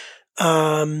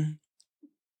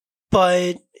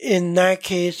 But in that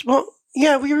case, well,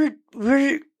 yeah, we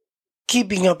were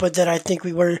keeping up with it. I think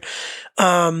we were.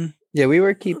 Yeah, we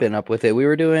were keeping up with it. We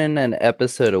were doing an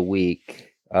episode a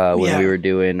week when we were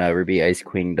doing Ruby Ice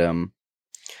Queendom.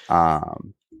 But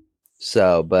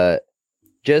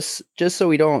just so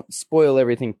we don't spoil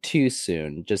everything too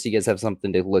soon, just so you guys have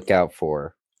something to look out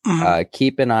for. Mm-hmm.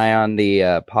 Keep an eye on the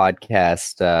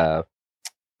podcast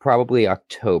probably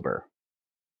October.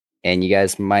 And you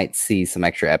guys might see some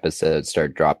extra episodes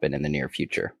start dropping in the near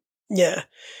future. Yeah.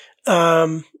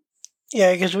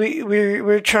 Because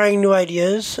we're trying new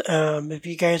ideas. If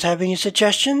you guys have any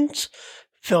suggestions,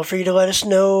 feel free to let us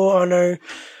know on our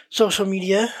social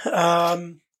media. Hop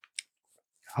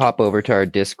over to our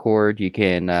Discord. You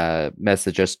can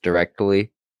message us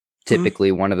directly.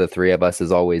 Typically, one of the three of us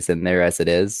is always in there as it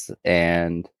is.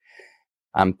 And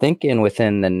I'm thinking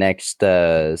within the next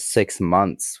 6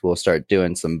 months, we'll start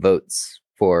doing some votes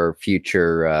for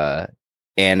future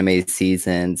anime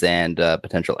seasons and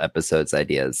potential episodes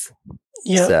ideas.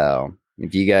 Yeah. So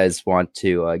if you guys want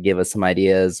to give us some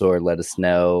ideas or let us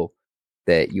know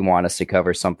that you want us to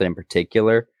cover something in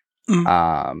particular,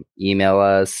 email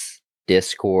us,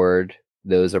 Discord.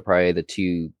 Those are probably the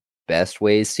two best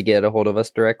ways to get a hold of us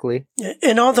directly.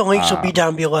 And all the links will be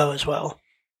down below as well.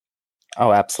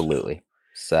 Oh, absolutely.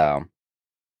 So,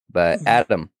 but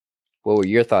Adam, what were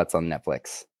your thoughts on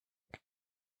Netflix?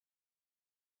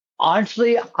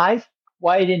 Honestly, I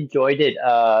quite enjoyed it.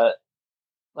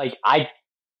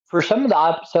 For some of the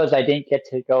episodes, I didn't get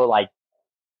to go like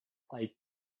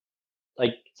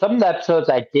some of the episodes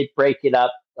I did break it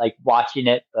up, like watching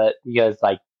it, but because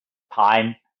like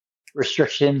time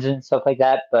restrictions and stuff like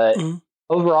that. But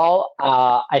overall,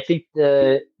 I think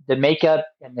the makeup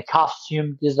and the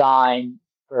costume design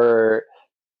for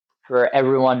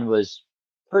everyone was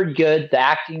pretty good. The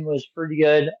acting was pretty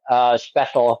good.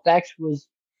 Special effects was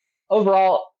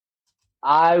overall.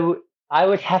 I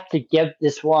would have to give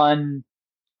this one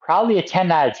probably a 10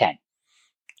 out of 10.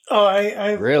 Oh,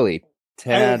 I really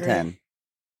 10 out of 10.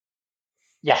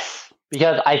 Yes,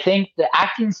 because I think the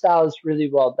acting style is really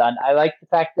well done. I like the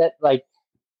fact that like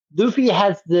Luffy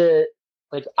has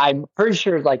I'm pretty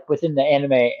sure like within the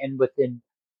anime and within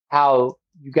how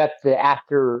you got the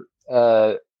actor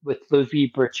with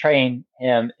Luffy portraying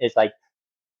him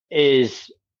is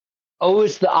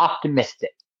always the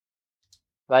optimistic,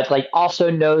 but like also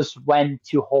knows when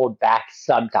to hold back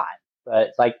sometimes.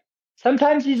 But like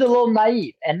sometimes he's a little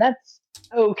naive, and that's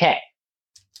okay.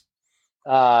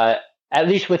 At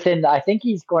least within, I think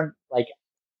he's going like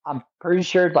I'm pretty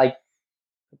sure like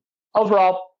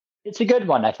overall it's a good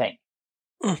one. I think.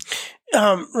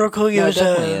 Roku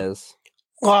is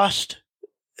Lost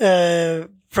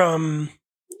from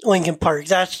Linkin Park.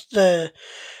 That's the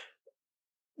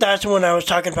one I was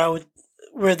talking about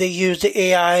where they used the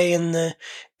AI and the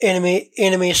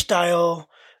anime style.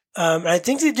 I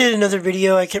think they did another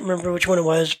video. I can't remember which one it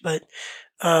was, but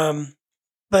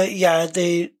yeah,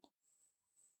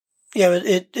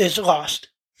 it is Lost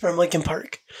from Linkin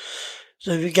Park.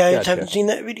 So if you guys haven't seen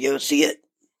that video, see it.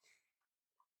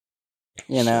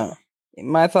 You know,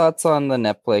 my thoughts on the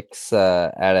Netflix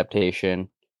adaptation.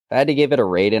 If I had to give it a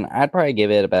rating, I'd probably give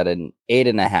it about an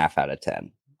 8.5 out of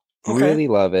 10. Okay. Really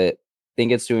love it.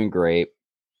 Think it's doing great.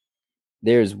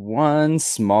 There's one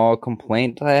small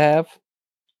complaint I have.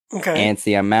 Okay. And it's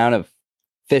the amount of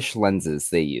fish lenses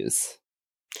they use.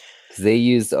 Because they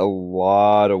use a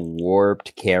lot of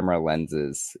warped camera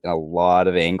lenses, a lot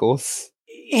of angles.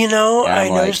 You know, I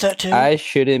noticed that too. I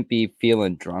shouldn't be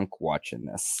feeling drunk watching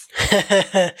this.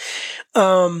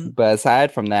 But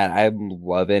aside from that, I'm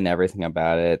loving everything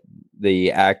about it.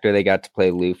 The actor they got to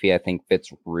play Luffy, I think,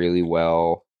 fits really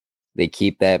well. They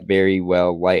keep that very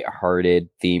well lighthearted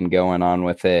theme going on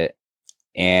with it.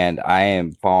 And I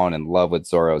am falling in love with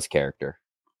Zoro's character.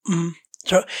 Mm-hmm.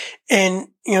 So, and,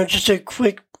 you know, just a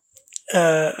quick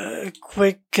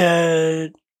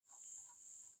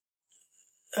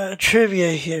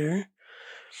trivia here.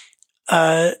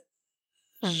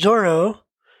 Zoro,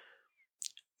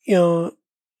 you know,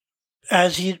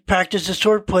 as he practiced the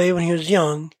swordplay when he was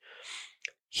young,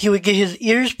 he would get his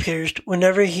ears pierced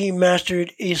whenever he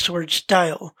mastered a sword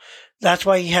style. That's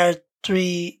why he had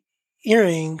 3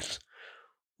 earrings,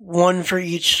 1 for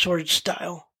each sword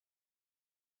style.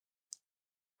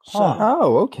 So,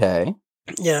 oh, okay.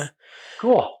 Yeah.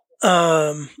 Cool.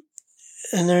 And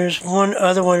there's one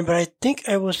other one, but I think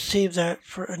I will save that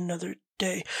for another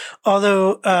day.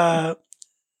 Although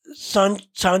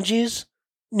Sanji's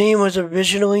name was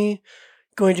originally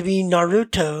going to be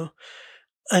Naruto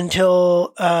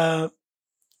until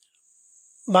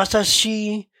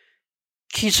Masashi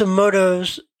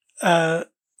Kishimoto's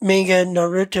manga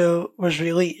Naruto was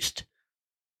released.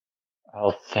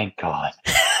 Oh, thank God.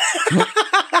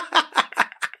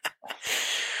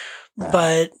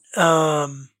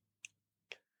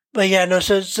 But yeah, no.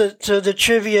 So the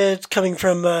trivia is coming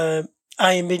from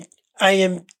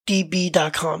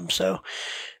IMDb.com. So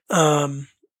I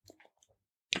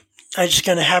just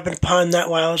kind of happened upon that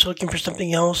while I was looking for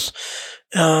something else,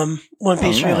 One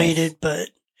Piece related.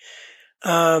 But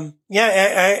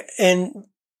yeah, and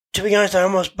to be honest, I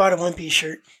almost bought a One Piece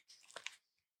shirt.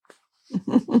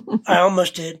 I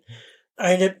almost did.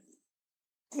 I ended up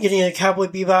getting a Cowboy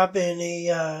Bebop and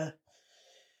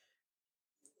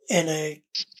a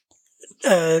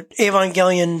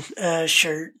Evangelion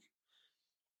shirt.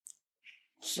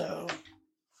 So,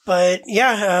 but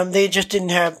yeah, they just didn't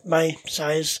have my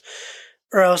size,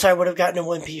 or else I would have gotten a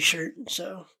One Piece shirt.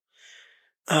 So,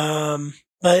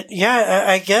 but yeah,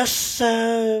 I guess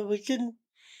we could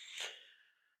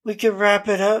wrap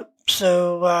it up.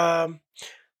 So I'll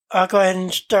go ahead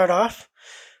and start off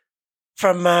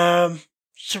from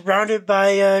surrounded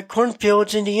by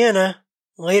cornfields, Indiana.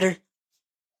 Later.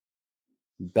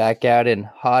 Back out in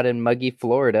hot and muggy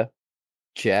Florida.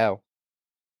 Ciao.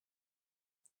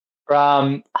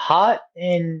 From hot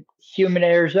and humid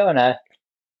Arizona.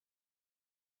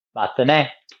 Matane.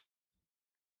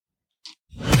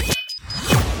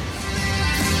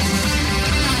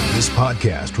 This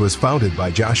podcast was founded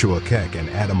by Joshua Keck and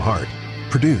Adam Hart.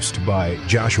 Produced by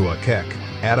Joshua Keck,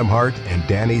 Adam Hart, and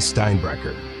Danny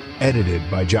Steinbrecher. Edited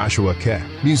by Joshua Keck.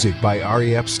 Music by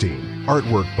Ari Epstein.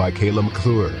 Artwork by Kayla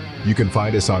McClure. You can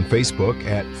find us on Facebook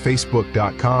at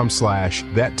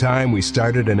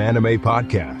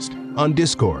facebook.com/thattimewestartedananimepodcast. On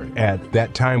Discord at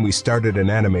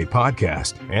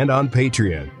thattimewestartedananimepodcast. And on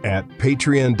Patreon at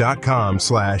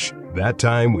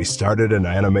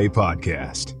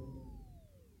patreon.com/thattimewestartedananimepodcast.